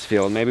in this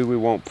field. Maybe we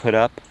won't put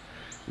up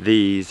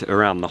these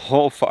around the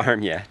whole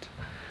farm yet.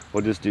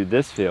 We'll just do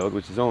this field,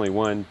 which is only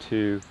 1,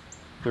 2,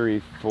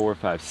 3, 4,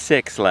 5,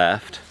 6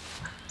 left.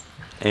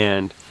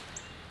 And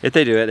if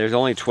they do it, there's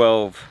only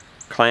 12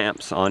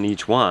 clamps on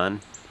each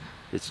one.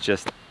 It's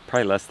just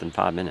probably less than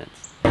 5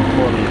 minutes.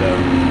 Poorly though.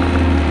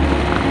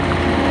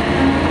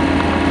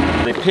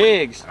 The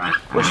pigs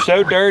were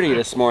so dirty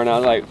this morning. I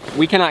was like,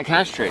 we cannot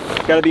castrate.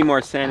 It's got to be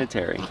more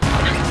sanitary. It's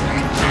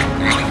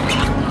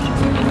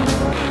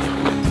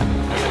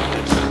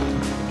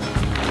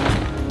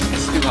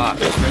too hot.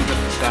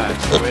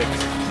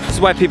 This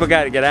is why people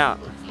got to get out.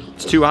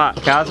 It's too hot.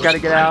 Cows got to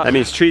get out. That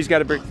means trees got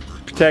to be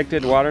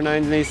protected. Water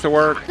lines needs to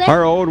work.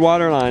 Our old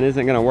water line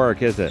isn't going to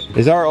work, is it?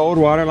 Is our old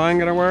water line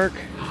going to work?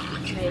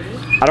 Maybe.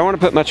 I don't want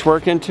to put much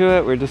work into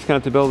it. We're just going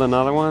to have to build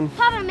another one.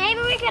 Papa, maybe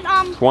we could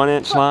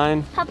 1-inch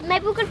line. Papa,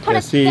 maybe we could put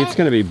a See, it's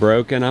going to be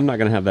broken. I'm not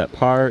going to have that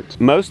part.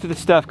 Most of the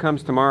stuff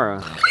comes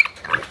tomorrow.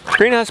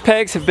 Greenhouse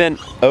pegs have been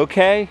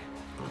okay.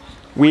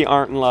 We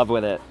aren't in love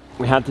with it.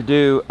 We had to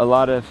do a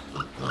lot of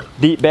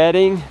deep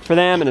bedding for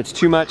them, and it's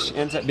too much,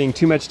 ends up being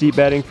too much deep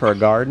bedding for a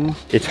garden.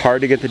 It's hard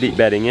to get the deep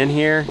bedding in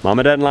here.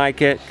 Mama doesn't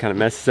like it. Kind of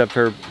messes up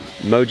her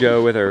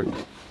mojo with her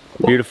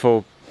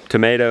beautiful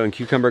tomato and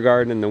cucumber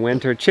garden in the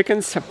winter.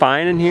 Chicken's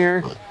fine in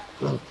here.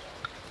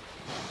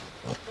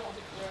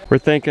 We're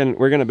thinking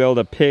we're gonna build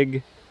a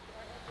pig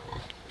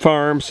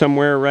farm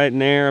somewhere right in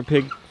there, a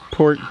pig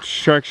port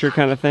structure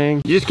kind of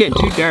thing. You're just getting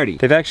too dirty.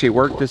 They've actually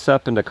worked this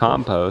up into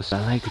compost.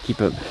 I like to keep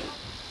a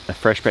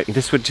fresh bed.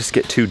 This would just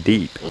get too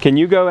deep. Can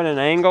you go at an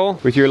angle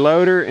with your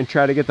loader and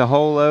try to get the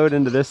whole load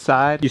into this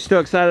side? You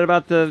still excited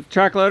about the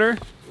track loader?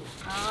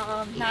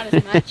 Not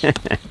as much.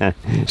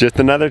 Just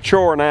another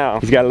chore now.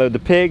 He's got to load the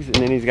pigs and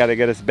then he's got to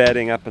get us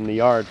bedding up in the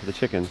yard for the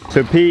chickens.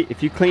 So Pete,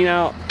 if you clean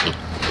out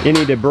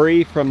any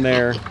debris from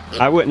there.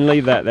 I wouldn't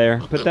leave that there.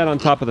 Put that on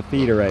top of the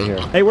feeder right here.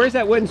 Hey, where's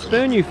that wooden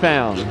spoon you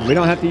found? We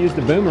don't have to use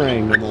the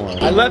boomerang no more.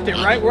 I left it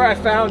right where I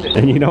found it.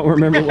 And you don't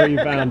remember where you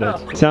found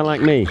it. Sound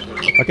like me.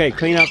 Okay,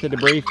 clean out the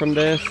debris from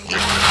this.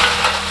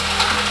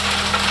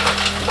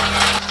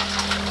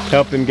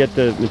 Help him get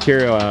the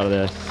material out of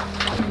this.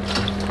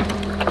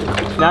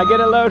 Now get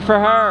a load for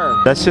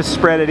her. Let's just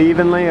spread it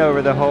evenly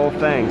over the whole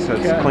thing so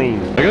it's clean.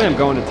 Look at them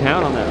going to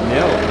town on that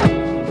milk.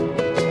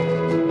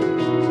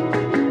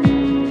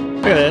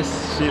 Look at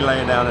this, she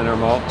laying down in her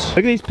mulch. Look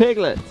at these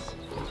piglets.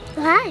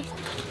 Hi.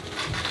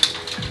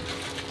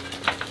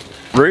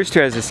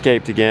 Rooster has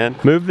escaped again.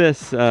 Move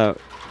this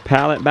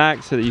pallet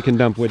back so that you can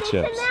dump wood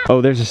chips.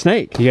 Oh, there's a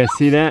snake. You guys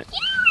see that?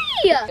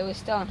 It was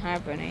still in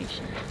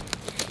hibernation.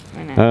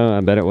 Oh,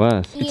 I bet it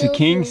was. It's a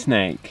king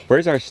snake.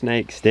 Where's our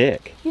snake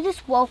stick? You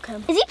just woke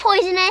him. Is he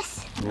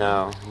poisonous?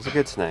 No, he's a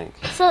good snake.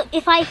 So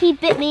if he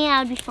bit me, I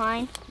would be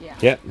fine. Yeah.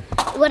 Yep.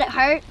 Would it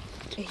hurt?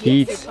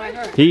 He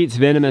eats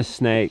venomous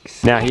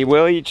snakes. Now he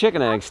will eat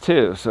chicken eggs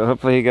too, so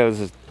hopefully he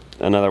goes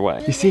another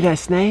way. You see that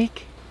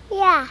snake?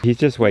 Yeah. He's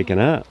just waking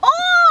up.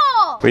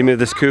 Oh! We move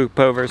this coop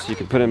over so you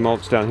can put in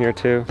mulch down here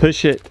too.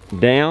 Push it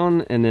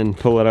down and then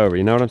pull it over.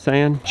 You know what I'm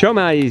saying? Show them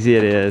how easy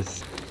it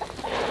is.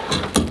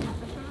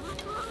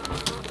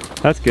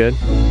 That's good.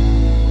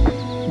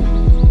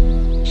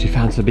 She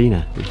found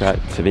Sabina. We thought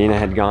Sabina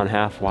had gone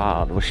half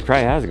wild. Well, she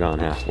probably has gone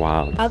half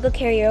wild. I'll go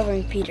carry her over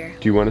and feed her.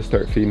 Do you want to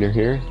start feeding her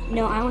here?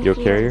 No, I want to You'll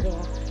feed carry her.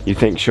 her? You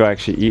think she'll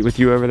actually eat with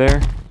you over there?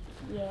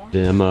 Yeah.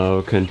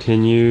 Demo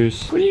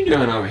continues. What are you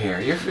doing over here?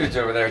 Your food's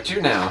over there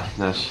too now.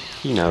 No,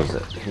 he knows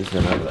it. He's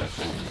been over there.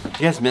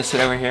 You guys miss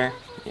it over here?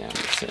 Yeah, I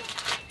miss it.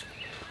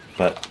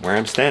 But where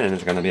I'm standing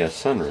is going to be a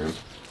sunroom.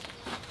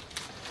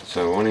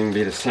 So it won't even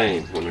be the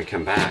same when we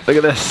come back. Look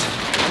at this.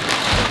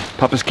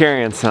 Papa's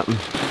carrying something.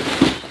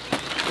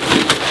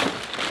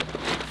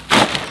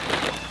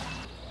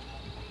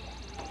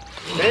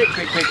 Pig,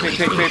 pig, pig, pig,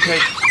 pig, pig,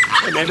 pig.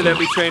 Hey, maybe they'll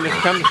be trained to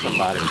come to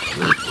somebody.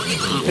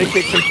 Pig,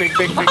 pig, pig, pig,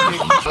 pig, pig, pig.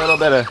 A little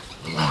bit of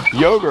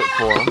yogurt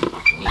for them.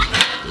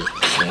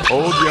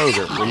 Old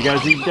yogurt. Will you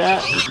guys eat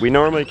that? We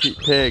normally keep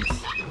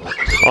pigs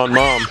on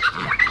mom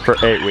for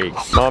 8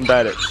 weeks. Mom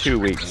died at 2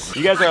 weeks.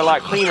 You guys are a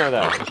lot cleaner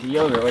though. The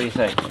yogurt, what do you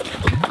think?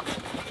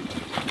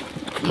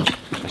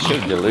 I should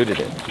have diluted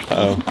it.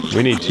 Uh-oh,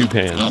 we need 2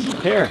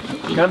 pans. Here,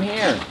 come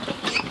here.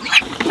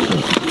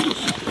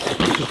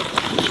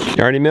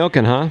 You already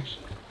milking, huh?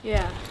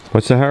 Yeah.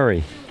 What's the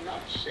hurry?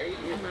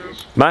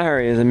 My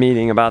hurry is a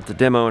meeting about the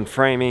demo and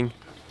framing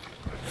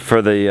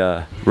for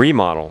the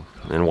remodel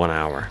in 1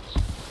 hour.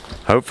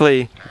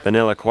 Hopefully,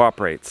 Vanilla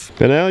cooperates.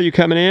 Vanilla, you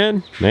coming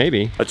in?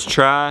 Maybe. Let's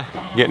try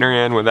getting her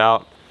in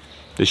without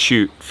the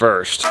chute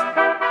first.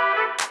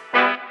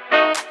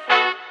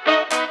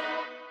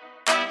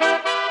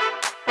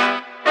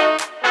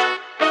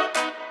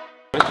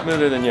 Much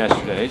smoother than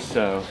yesterday,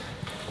 so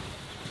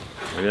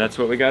maybe that's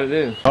what we gotta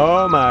do.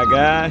 Oh my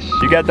gosh.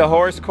 You got the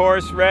horse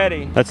course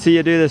ready. Let's see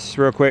you do this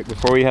real quick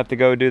before we have to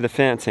go do the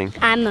fencing.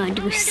 I'm going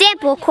to do a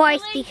simple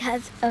course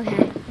because,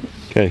 okay.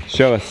 Okay,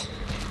 show us.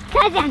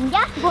 Because I'm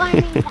just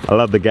born. I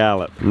love the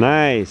gallop.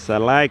 Nice, I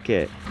like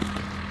it.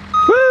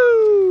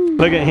 Woo!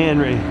 Look at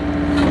Henry.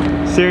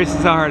 Serious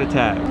as a heart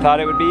attack. Thought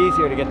it would be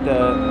easier to get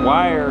the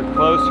wire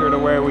closer to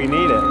where we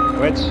need it,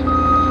 which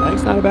I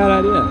think's not a bad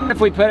idea. If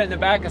we put it in the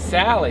back of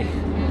Sally.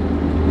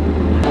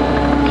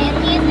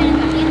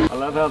 I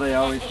love how they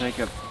always make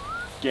a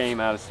game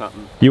out of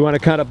something. You want to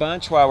cut a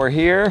bunch while we're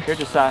here? Here,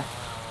 Josiah,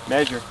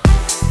 measure.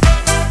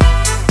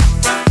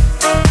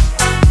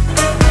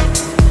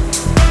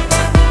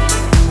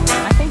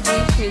 I think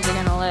these trees are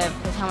gonna live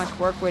because how much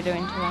work we're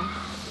doing to them.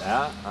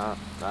 Yeah,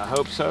 I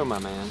hope so, my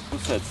man. We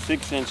said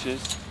 6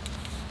 inches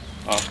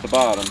off the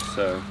bottom,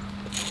 so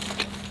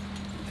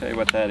I'll tell you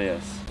what that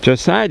is.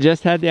 Josiah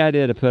just had the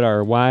idea to put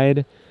our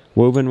wide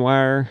woven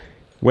wire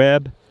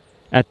web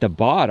at the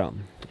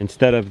bottom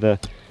instead of the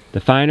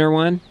finer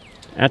one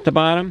at the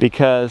bottom,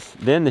 because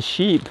then the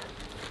sheep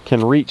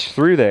can reach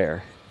through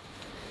there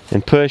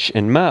and push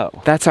and mow.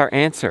 That's our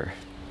answer.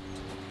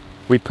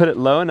 We put it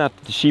low enough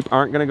that the sheep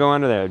aren't gonna go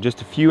under there,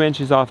 just a few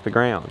inches off the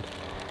ground,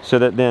 so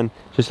that then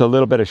just a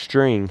little bit of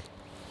string.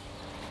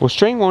 Well,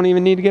 string won't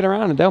even need to get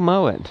around it, they'll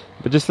mow it,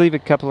 but just leave a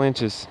couple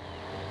inches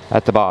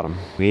at the bottom.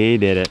 We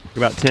did it.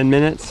 About 10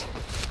 minutes.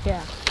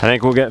 Yeah. I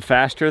think we'll get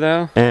faster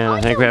though, and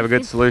I think we have a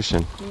good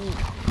solution.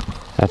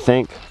 I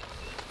think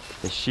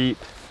the sheep,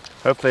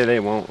 hopefully they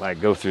won't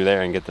like go through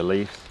there and get the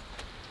leaves,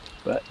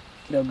 but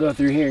they'll go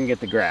through here and get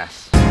the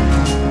grass.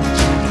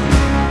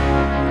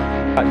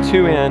 Got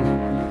 2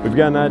 in. We've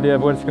got an idea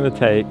of what it's gonna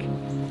take.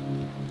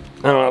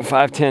 I don't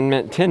know, 10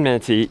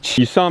 minutes each.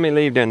 You saw me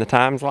leave during the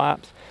time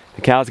lapse.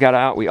 The cows got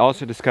out. We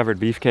also discovered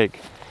Beefcake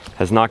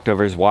has knocked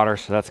over his water,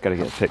 so that's gotta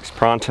get fixed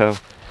pronto.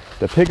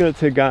 The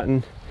piglets had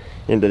gotten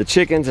into the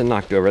chickens and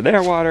knocked over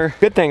their water.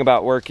 Good thing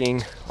about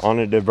working on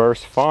a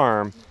diverse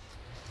farm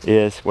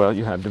is, well,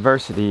 you have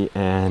diversity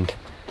and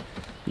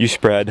you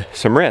spread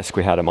some risk.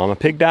 We had a mama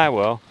pig die.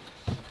 Well,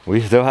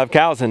 we still have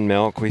cows in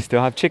milk. We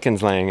still have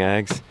chickens laying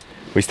eggs.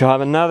 We still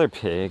have another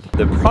pig.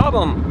 The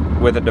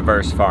problem with a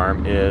diverse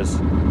farm is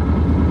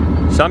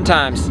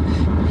sometimes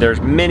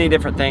there's many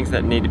different things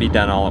that need to be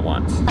done all at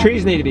once.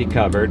 Trees need to be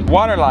covered.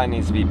 Water line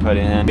needs to be put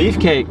in.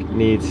 Beefcake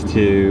needs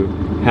to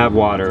have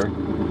water.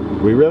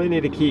 We really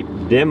need to keep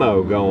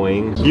demo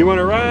going. You want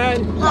to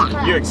ride?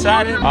 You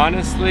excited?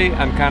 Honestly,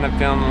 I'm kind of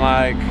feeling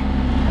like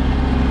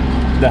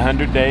the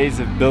 100 days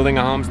of building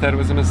a homestead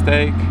was a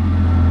mistake.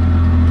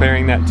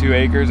 Clearing that 2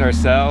 acres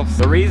ourselves.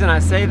 The reason I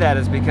say that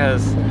is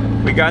because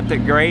we got the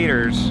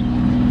graders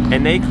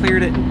and they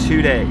cleared it in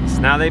 2 days.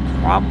 Now they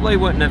probably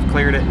wouldn't have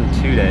cleared it in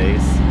 2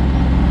 days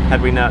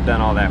had we not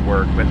done all that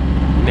work, but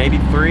maybe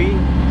 3.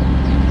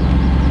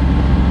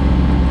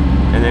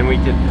 And then we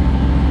could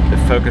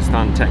have focused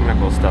on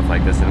technical stuff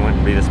like this and it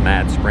wouldn't be this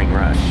mad spring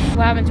rush.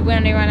 What happens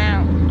when they run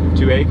out?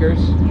 2 acres?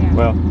 Yeah.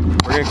 Well,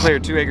 we're gonna clear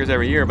 2 acres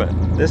every year, but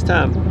this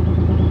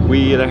time we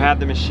either have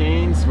the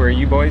machines where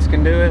you boys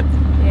can do it.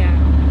 Yeah.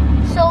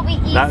 So it'll be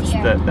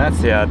easier.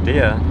 That's the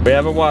idea. We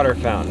have a water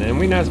fountain and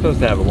we're not supposed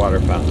to have a water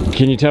fountain.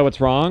 Can you tell what's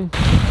wrong?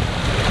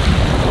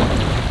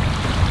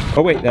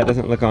 Oh wait, that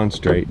doesn't look on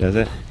straight, does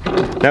it?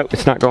 Nope,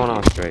 it's not going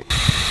on straight.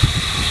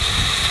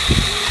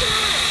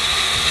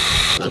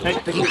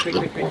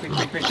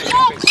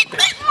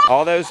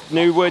 All those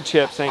new wood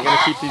chips ain't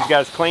gonna keep these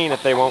guys clean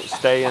if they won't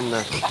stay in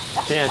the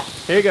tin.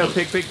 Here you go,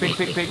 pig.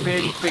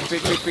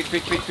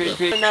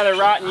 Another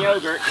rotten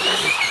yogurt.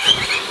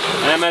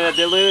 And I'm gonna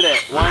dilute it.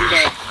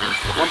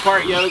 1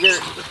 part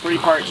yogurt, 3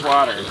 parts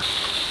water.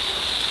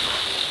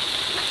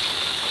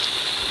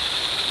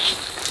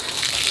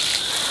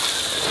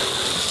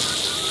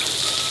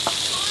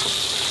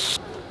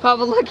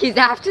 Papa, look, he's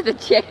after the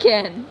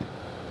chicken.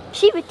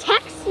 She would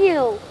text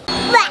you.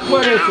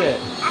 What is it?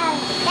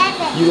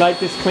 You like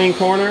this clean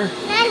corner?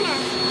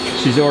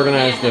 She's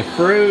organized the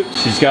fruit.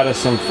 She's got us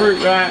some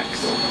fruit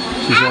racks.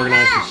 She's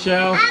organized the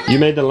shelf. You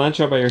made the lunch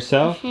all by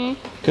yourself?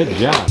 Good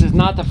job. This is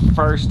not the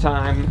first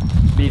time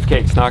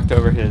Beefcake's knocked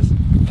over his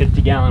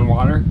 50-gallon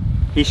water.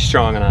 He's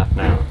strong enough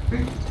now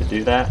to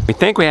do that. We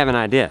think we have an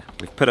idea.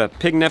 We've put a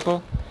pig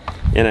nipple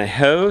in a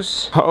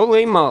hose.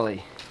 Holy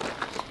moly.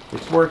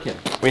 It's working.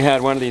 We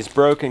had one of these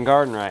broken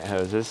garden right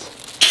hoses.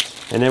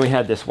 And then we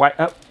had this white,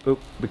 oh,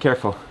 be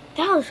careful.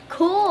 That was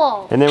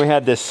cool. And then we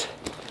had this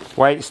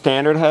white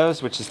standard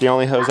hose, which is the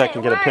only hose I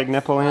can get a pig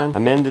nipple in. I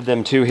mended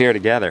them 2 here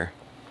together.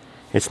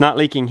 It's not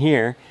leaking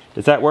here.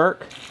 Does that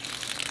work?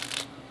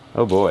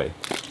 Oh boy.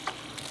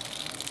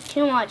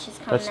 Too much is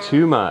coming out. That's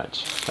too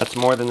much. That's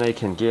more than they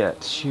can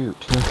get. Shoot.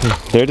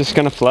 Okay. They're just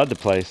gonna flood the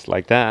place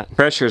like that.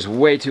 Pressure is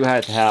way too high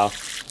at the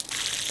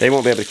house. They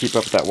won't be able to keep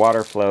up with that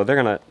water flow. They're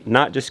gonna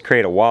not just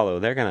create a wallow,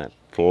 they're gonna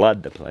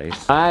flood the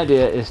place. My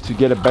idea is to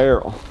get a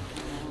barrel,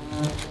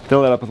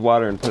 fill it up with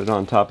water and put it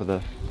on top of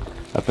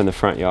up in the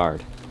front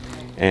yard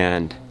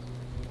and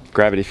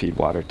gravity feed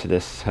water to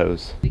this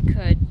hose. We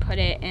could put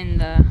it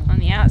in on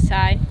the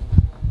outside.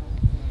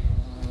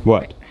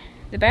 What?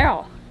 The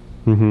barrel.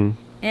 Mm-hmm.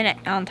 In it,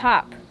 on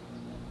top.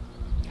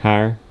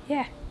 Higher?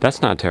 Yeah.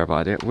 That's not a terrible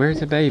idea.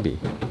 Where's the baby?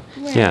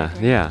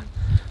 Yeah.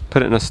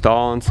 Put it in a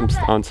stall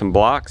on some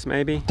blocks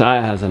maybe.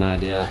 Dia has an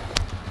idea.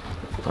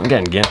 I'm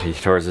getting gimpy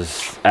towards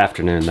this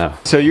afternoon though.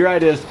 So your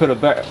idea is to put a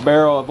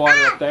barrel of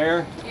water up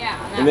there?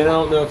 Yeah. And then I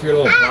don't know if your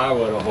little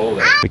plywood will hold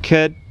it. We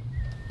could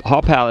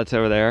haul pallets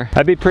over there.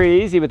 That'd be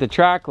pretty easy with the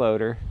track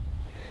loader.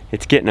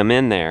 It's getting them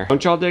in there.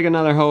 Don't y'all dig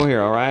another hole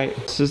here, all right?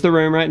 This is the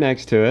room right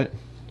next to it,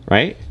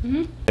 right?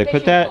 Mm-hmm. Okay,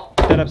 put that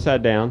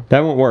upside down. That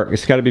won't work.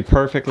 It's gotta be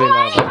perfectly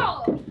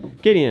level.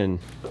 Gideon.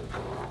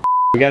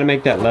 We gotta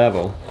make that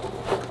level.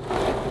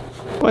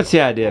 What's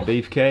the idea,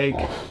 Beefcake?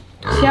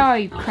 See how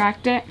you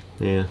cracked it?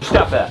 Yeah.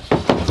 Stop that.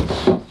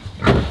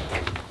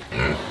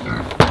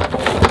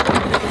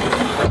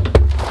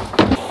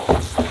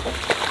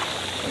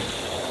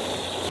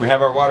 We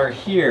have our water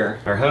here.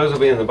 Our hose will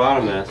be in the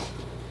bottom of this.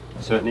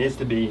 So it needs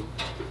to be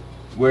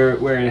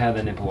where you have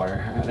the nipple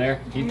water. Right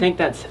there. You think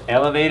that's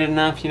elevated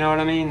enough, you know what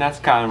I mean? That's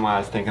kind of why I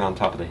was thinking on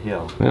top of the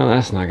hill. Well,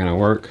 that's not gonna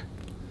work.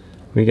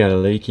 We got a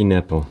leaky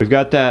nipple. We've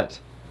got that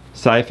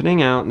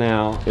siphoning out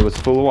now. It was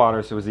full of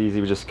water, so it was easy.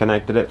 We just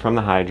connected it from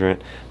the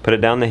hydrant, put it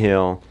down the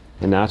hill,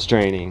 and now it's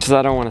draining. Because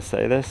I don't want to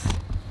say this,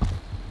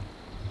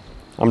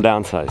 I'm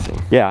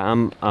downsizing. Yeah,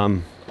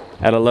 I'm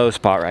at a low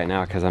spot right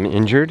now because I'm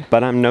injured,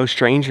 but I'm no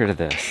stranger to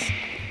this.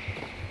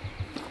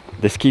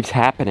 This keeps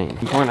happening. At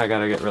some point I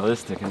gotta get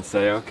realistic and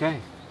say, okay,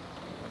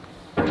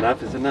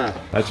 enough is enough.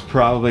 That's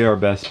probably our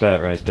best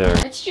bet right there.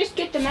 Let's just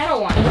get the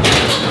metal one.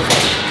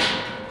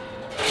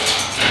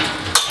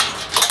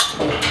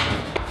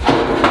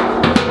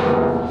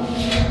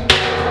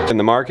 And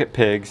the market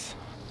pigs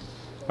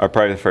are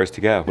probably the first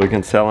to go. We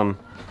can sell them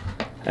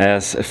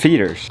as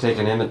feeders. Take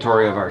an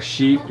inventory of our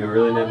sheep. Do we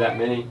really need that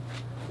many?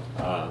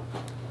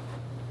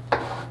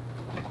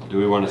 Do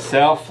we want to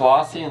sell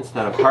Flossie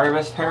instead of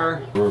harvest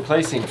her? We're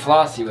replacing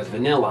Flossie with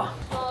Vanilla.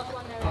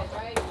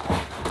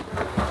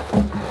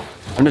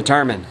 I'm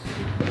determined.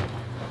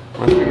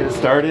 Once we get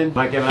started, I'm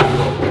not giving up.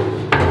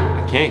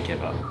 I can't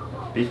give up.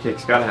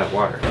 Beefcake's gotta have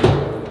water.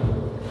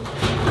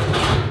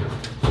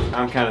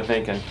 I'm kind of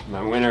thinking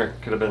my winter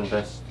could have been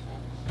best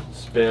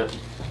spent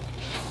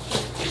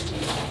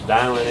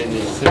dialing in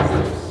these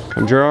systems.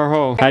 Come drill our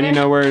hole. How do you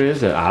know where it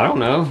is? I don't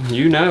know.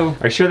 You know.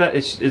 Are you sure that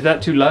is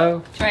that too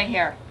low? It's right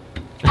here.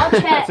 I'll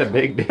check. That's a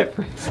big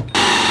difference.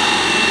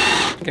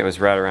 I think it was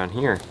right around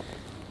here.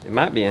 It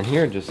might be in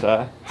here,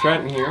 Josiah. It's right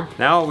in here.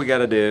 Now all we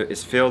gotta do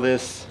is fill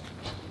this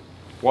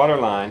water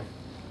line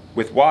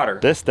with water.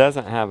 This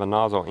doesn't have a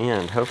nozzle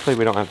end. Hopefully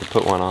we don't have to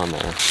put one on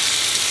there.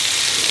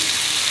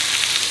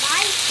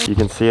 You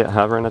can see it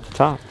hovering at the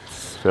top.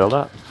 It's filled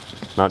up,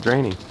 not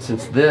draining.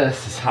 Since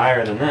this is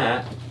higher than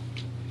that,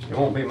 it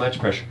won't be much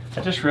pressure.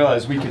 I just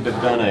realized we could have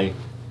done a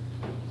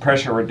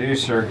pressure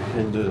reducer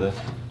into the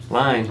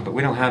line, but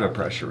we don't have a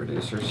pressure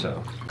reducer,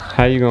 so.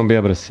 How are you gonna be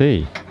able to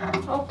see?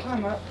 I'll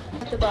climb up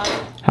at the bottom.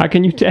 How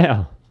can you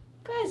tell?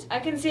 Guys, I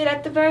can see it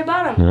at the very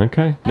bottom.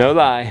 Okay. No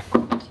lie.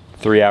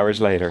 3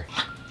 hours later.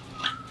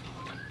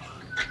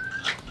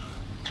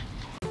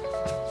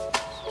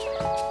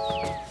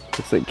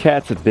 Looks like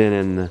cats have been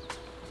in the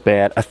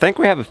bed. I think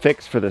we have a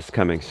fix for this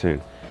coming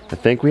soon. I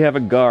think we have a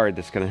guard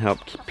that's gonna help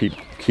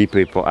keep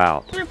people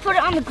out. I'm gonna put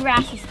it on the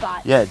grassy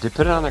spot. Yeah, to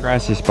put it on the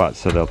grassy spot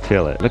so they'll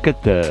till it. Look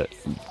at the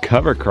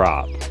cover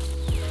crop.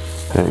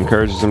 That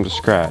encourages them to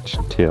scratch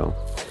and till.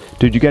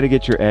 Dude, you gotta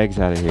get your eggs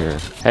out of here.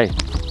 Hey,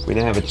 we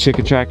now have a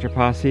chicken tractor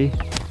posse.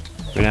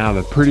 We now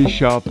have a pretty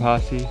shaw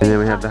posse. And then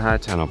we have the high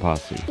tunnel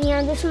posse.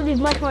 Yeah, this would be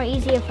much more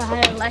easier if I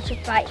had an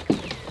electric bike.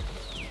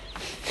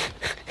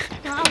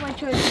 Now I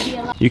want yours to be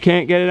a lot. You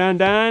can't get it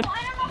undone?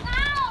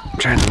 I'm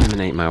trying to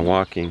eliminate my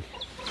walking.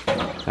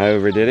 I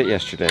overdid it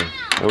yesterday.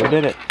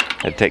 Overdid it.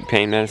 I had to take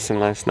pain medicine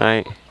last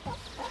night.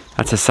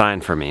 That's a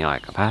sign for me,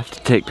 like if I have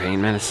to take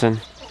pain medicine,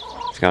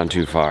 it's gone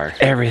too far.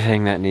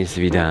 Everything that needs to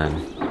be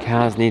done.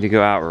 Cows need to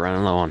go out, we're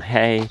running low on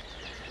hay.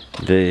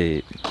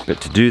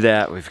 But to do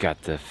that, we've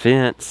got the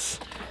fence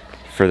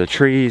for the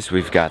trees,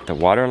 we've got the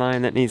water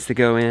line that needs to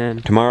go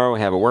in. Tomorrow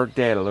we have a work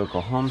day at a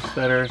local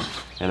homesteaders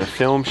and a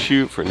film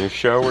shoot for a new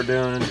show we're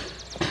doing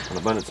on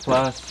Abundance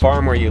Plus.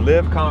 Farm Where You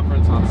Live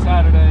conference on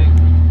Saturday.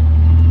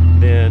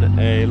 Then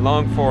a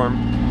long form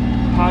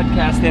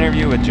podcast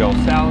interview with Joel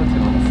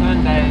Salatin on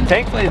Sunday.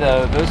 Thankfully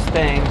though, those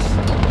things,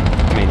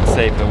 I mean,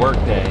 save the work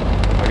day,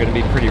 are gonna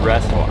be pretty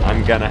restful.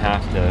 I'm gonna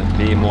have to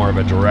be more of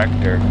a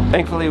director.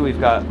 Thankfully, we've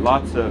got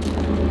lots of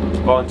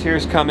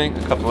volunteers coming,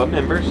 a couple of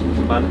members of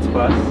Abundance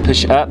Plus.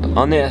 Push up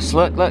on this,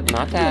 look,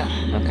 not that,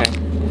 okay.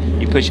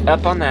 You push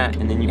up on that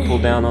and then you pull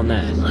down on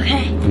that.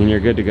 Okay. And then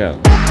you're good to go.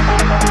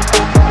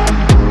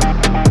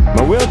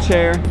 My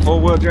wheelchair,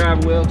 full-wheel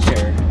drive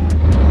wheelchair.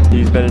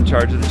 He's been in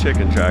charge of the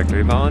chicken tractor.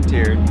 He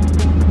volunteered.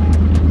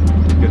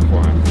 Good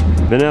for him.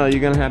 Vanilla, you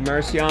gonna have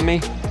mercy on me?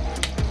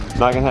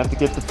 Not gonna have to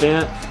get the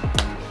fence.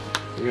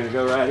 We're gonna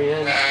go right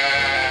in.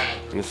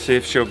 Let's see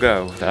if she'll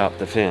go without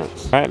the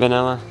fence. All right,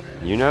 Vanilla,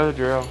 you know the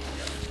drill.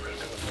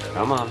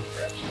 Come on.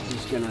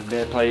 She's gonna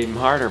play even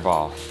harder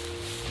ball.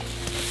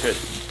 Good.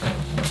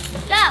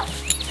 Go.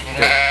 Good.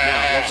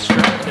 Now let's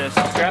strap this.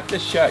 Strap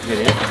this shut. Get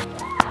in.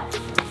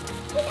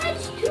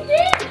 That's too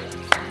big.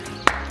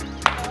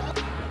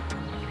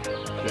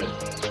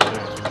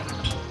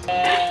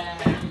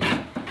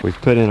 We've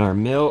put in our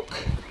milk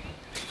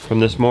from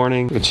this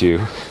morning. Look at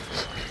you.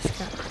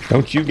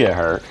 Don't you get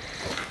hurt.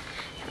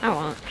 I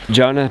won't.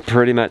 Jonah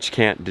pretty much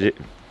can't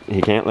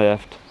he can't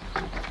lift.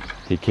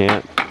 He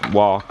can't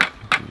walk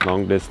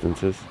long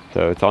distances.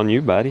 So it's on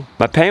you, buddy.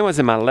 My pain was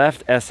in my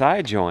left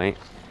SI joint,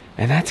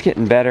 and that's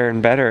getting better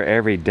and better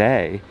every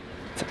day.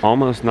 It's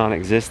almost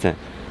non-existent.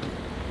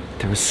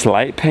 There was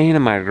slight pain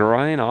in my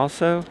groin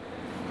also,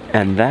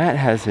 and that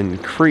has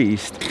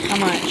increased. How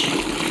much?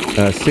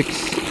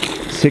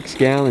 6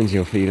 gallons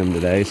you'll feed them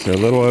today, so a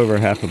little over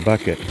half a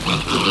bucket.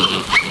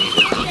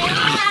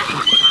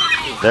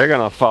 They're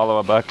gonna follow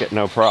a bucket,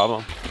 no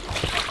problem.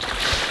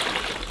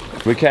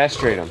 We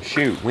castrate them,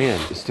 shoot, win.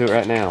 Let's do it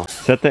right now.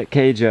 Set that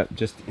cage up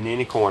just in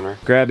any corner.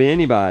 Grab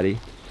anybody,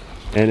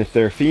 and if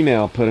they're a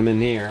female, put them in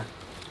here.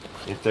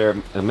 If they're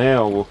a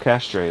male, we'll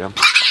castrate them.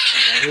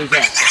 Who's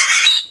that?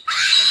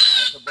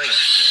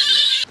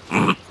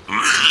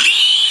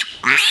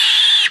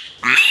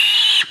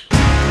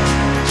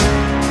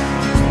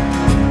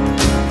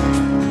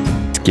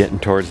 It's getting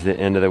towards the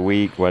end of the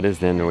week. What is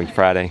the end of the week?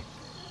 Friday.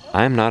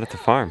 I am not at the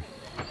farm.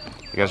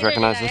 You guys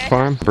recognize this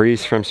farm?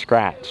 Breeze from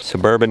scratch.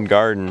 Suburban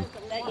garden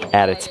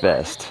at its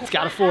best. It's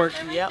got a fork.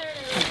 Yep.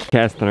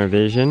 Casting our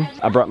vision.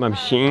 I brought my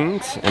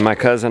machines and my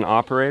cousin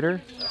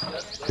operator,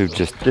 who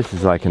just, this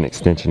is like an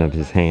extension of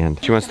his hand.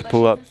 She wants to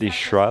pull up these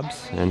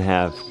shrubs and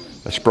have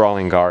a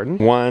sprawling garden.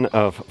 One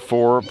of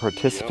 4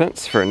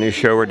 participants for a new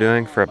show we're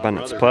doing for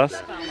Abundance Plus,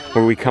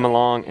 where we come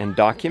along and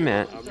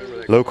document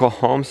local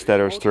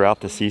homesteaders throughout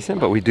the season,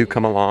 but we do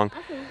come along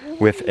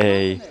with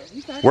a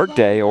work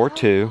day or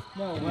 2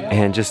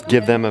 and just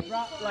give them a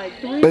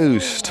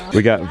boost.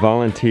 We got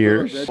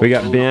volunteers. We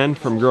got Ben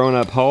from Growing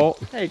Up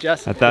Holt. Hey,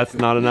 Justin. If that's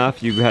not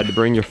enough, you had to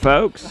bring your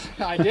folks.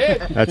 I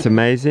did. That's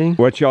amazing.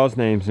 What's y'all's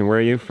names and where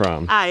are you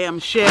from? I am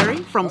Sherry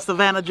from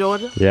Savannah,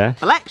 Georgia. Yeah?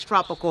 Black's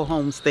Tropical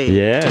Homestead.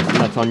 Yes,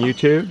 that's on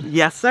YouTube?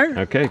 Yes, sir.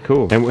 Okay,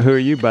 cool. And who are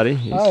you,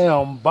 buddy? I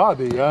am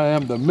Bobby. I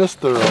am the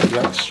Mr. of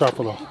Black's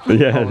Tropical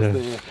Yeah,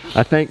 Homestead.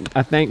 I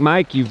think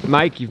Mike, you've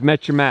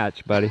met your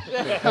match, buddy.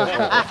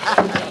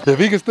 If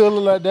he can still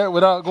look like that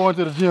without going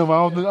to the gym,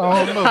 I don't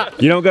know.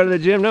 You don't go to the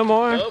gym no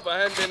more? Nope, I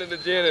haven't been in the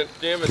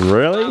gym in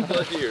Really?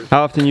 5+ years.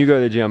 How often you go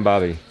to the gym,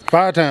 Bobby?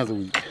 5 times a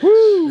week.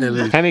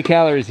 Woo! How many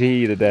calories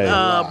he eat a day?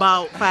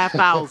 About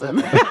 5,000.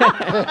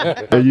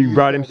 You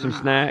brought him some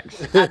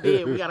snacks? I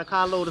did. We got a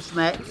carload of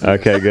snacks.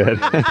 Okay,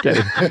 good.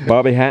 Okay.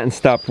 Bobby hadn't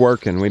stopped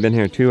working. We've been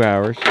here 2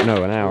 hours.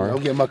 No, an hour. I'm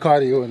getting my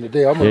cardio in the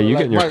day. Yeah, you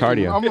getting your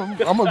cardio.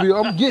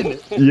 I'm getting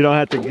it. You don't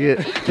have to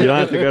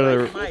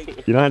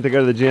go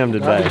to the gym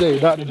today.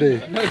 Not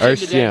today.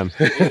 Earth's gym.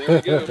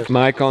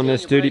 Mike on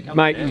this duty.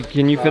 Mike,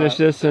 can you finish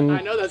this in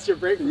I know that's your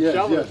break from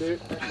shoveling,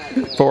 dude.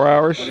 4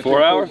 hours?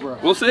 4 hours?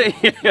 We'll see.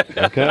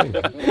 Okay.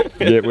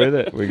 Get with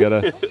it. We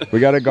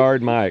gotta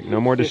guard Mike. No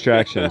more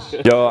distractions.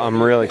 Yo,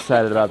 I'm real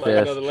excited about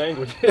this.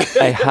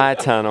 A high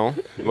tunnel.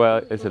 Well,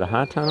 is it a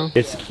high tunnel?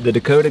 It's the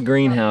Dakota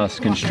greenhouse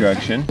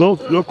construction.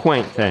 Little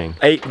quaint thing.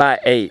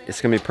 8x8.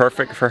 It's gonna be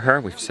perfect for her.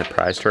 We've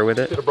surprised her with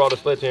it. Should have brought a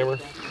sledgehammer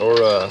or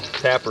a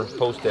tapper,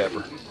 post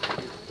tapper.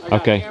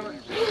 Okay.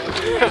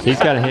 He's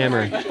got a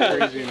hammer.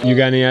 You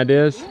got any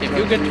ideas? If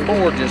you get the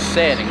board just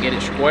set and get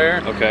it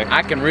square, Okay.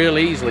 I can real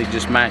easily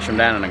just mash them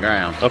down on the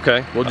ground.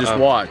 Okay. We'll just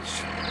watch.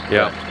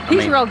 Yeah.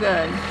 He's real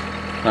good.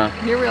 Huh?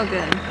 You're real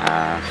good.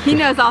 He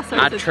knows all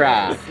sorts I of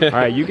try. All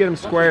right, you get them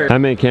square. How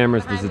many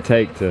cameras does it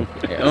take to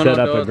set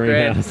up a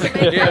greenhouse?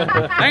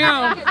 Yeah. Hang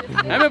on.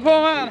 Let me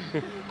pull out.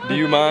 Do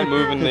you mind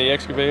moving the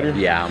excavator?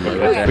 Yeah, I'm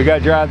moving. We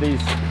gotta drive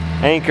these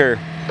anchor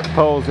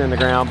poles in the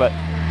ground, but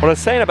what I was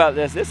saying about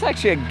this is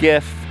actually a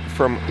gift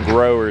from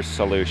Growers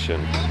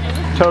Solution.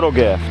 Total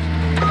gift.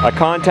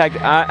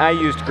 I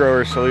used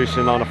Growers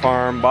Solution on a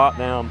farm, bought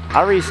them.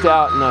 I reached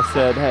out and I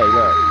said, hey,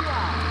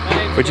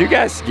 look, would you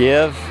guys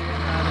give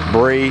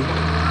Bree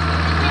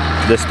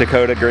this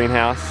Dakota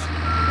greenhouse?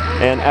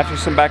 And after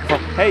some back and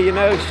forth, hey, you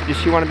know, does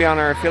she want to be on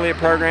our affiliate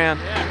program?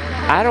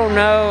 I don't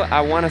know,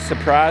 I want to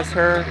surprise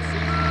her.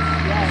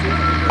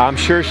 I'm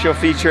sure she'll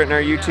feature it in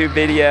our YouTube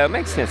video. It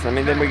makes sense. I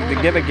mean, then we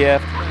give a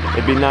gift.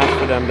 It'd be nice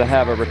for them to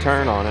have a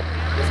return on it.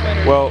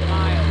 Well,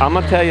 I'm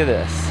gonna tell you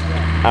this.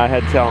 I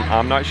had to tell them,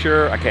 I'm not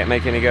sure, I can't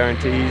make any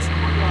guarantees.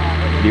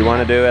 Do you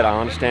wanna do it? I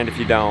understand if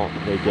you don't.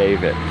 They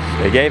gave it.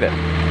 They gave it.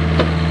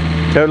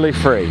 Totally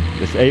free.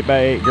 This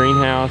 8x8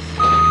 greenhouse,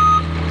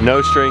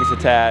 no strings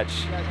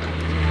attached.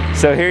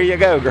 So here you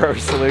go, Grower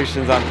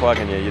Solutions, I'm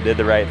plugging you. You did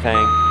the right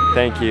thing.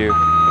 Thank you.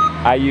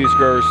 I use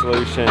Grower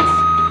Solutions,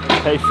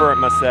 pay for it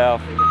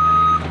myself.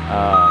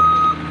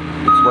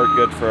 It's worked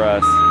good for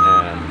us,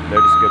 and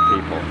they're just good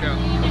people.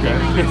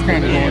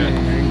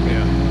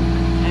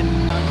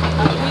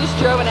 We just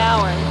drove an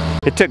hour.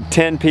 It took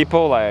 10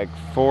 people like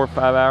 4 or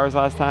 5 hours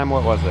last time.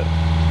 What was it?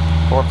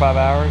 4 or 5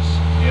 hours?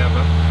 Yeah.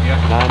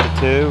 9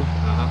 to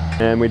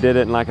 2. And we did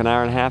it in like an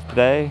hour and a half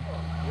today.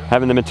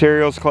 Having the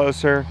materials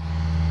closer,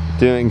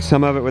 doing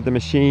some of it with the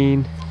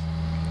machine,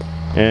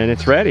 and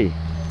it's ready.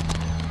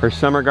 Her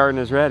summer garden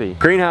is ready.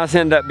 Greenhouse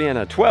ended up being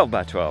a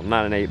 12x12,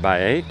 not an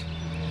 8x8.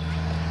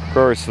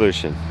 Grower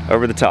Solution,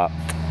 over the top.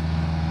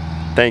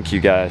 Thank you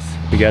guys.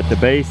 We got the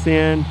base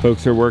in.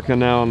 Folks are working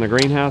now on the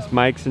greenhouse.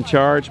 Mike's in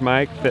charge.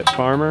 Mike, Fit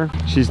Farmer.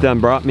 She's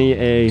brought me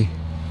a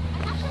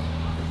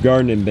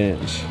gardening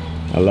bench.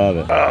 I love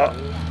it.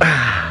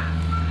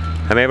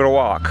 I'm able to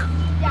walk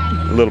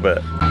a little bit.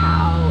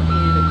 Cow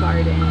in a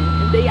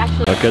garden. They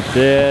actually Look at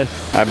this.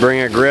 I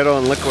bring a griddle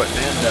and look what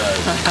Ben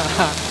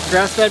does.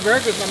 Grass-fed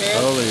burgers, my man.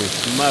 Holy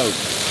smoke.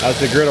 How's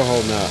the griddle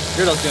holding up?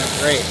 Griddle's doing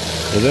great.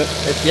 Is it?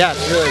 Yeah,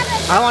 it's really.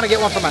 I want to get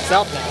one for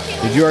myself now.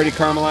 Did you already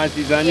caramelize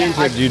these onions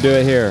or did you do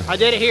it here? I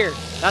did it here.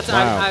 That's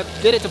Wow. I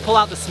did it to pull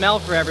out the smell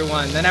for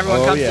everyone. Then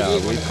everyone comes to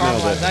eat we with the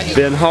smelled caramelized it. onions.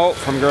 Ben Holt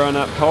from Growing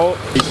Up Holt.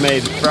 He's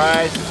made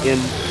fries in,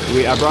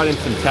 I brought him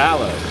some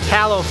tallow.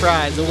 Tallow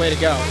fries, the way to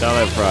go.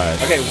 Tallow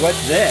fries. Okay,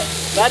 what's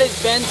this? That is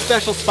Ben's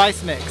special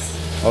spice mix.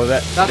 Oh,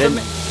 That's then,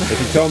 what if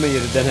you told me you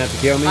didn't have to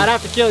kill me? I'd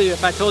have to kill you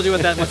if I told you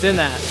what's in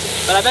that.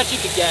 But I bet you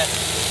could get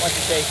once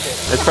you taste it.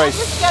 It's probably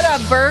just get a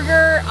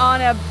burger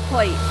on a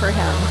plate for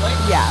him.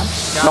 Yeah.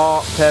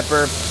 salt,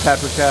 pepper,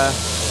 paprika,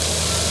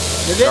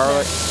 You're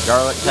getting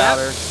garlic it.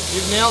 powder. Yep.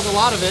 You've nailed a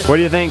lot of it. What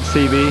do you think,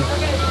 CB?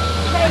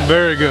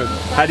 Very good.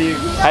 How do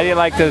you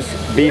like those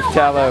beef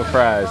tallow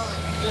fries?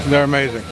 They're amazing.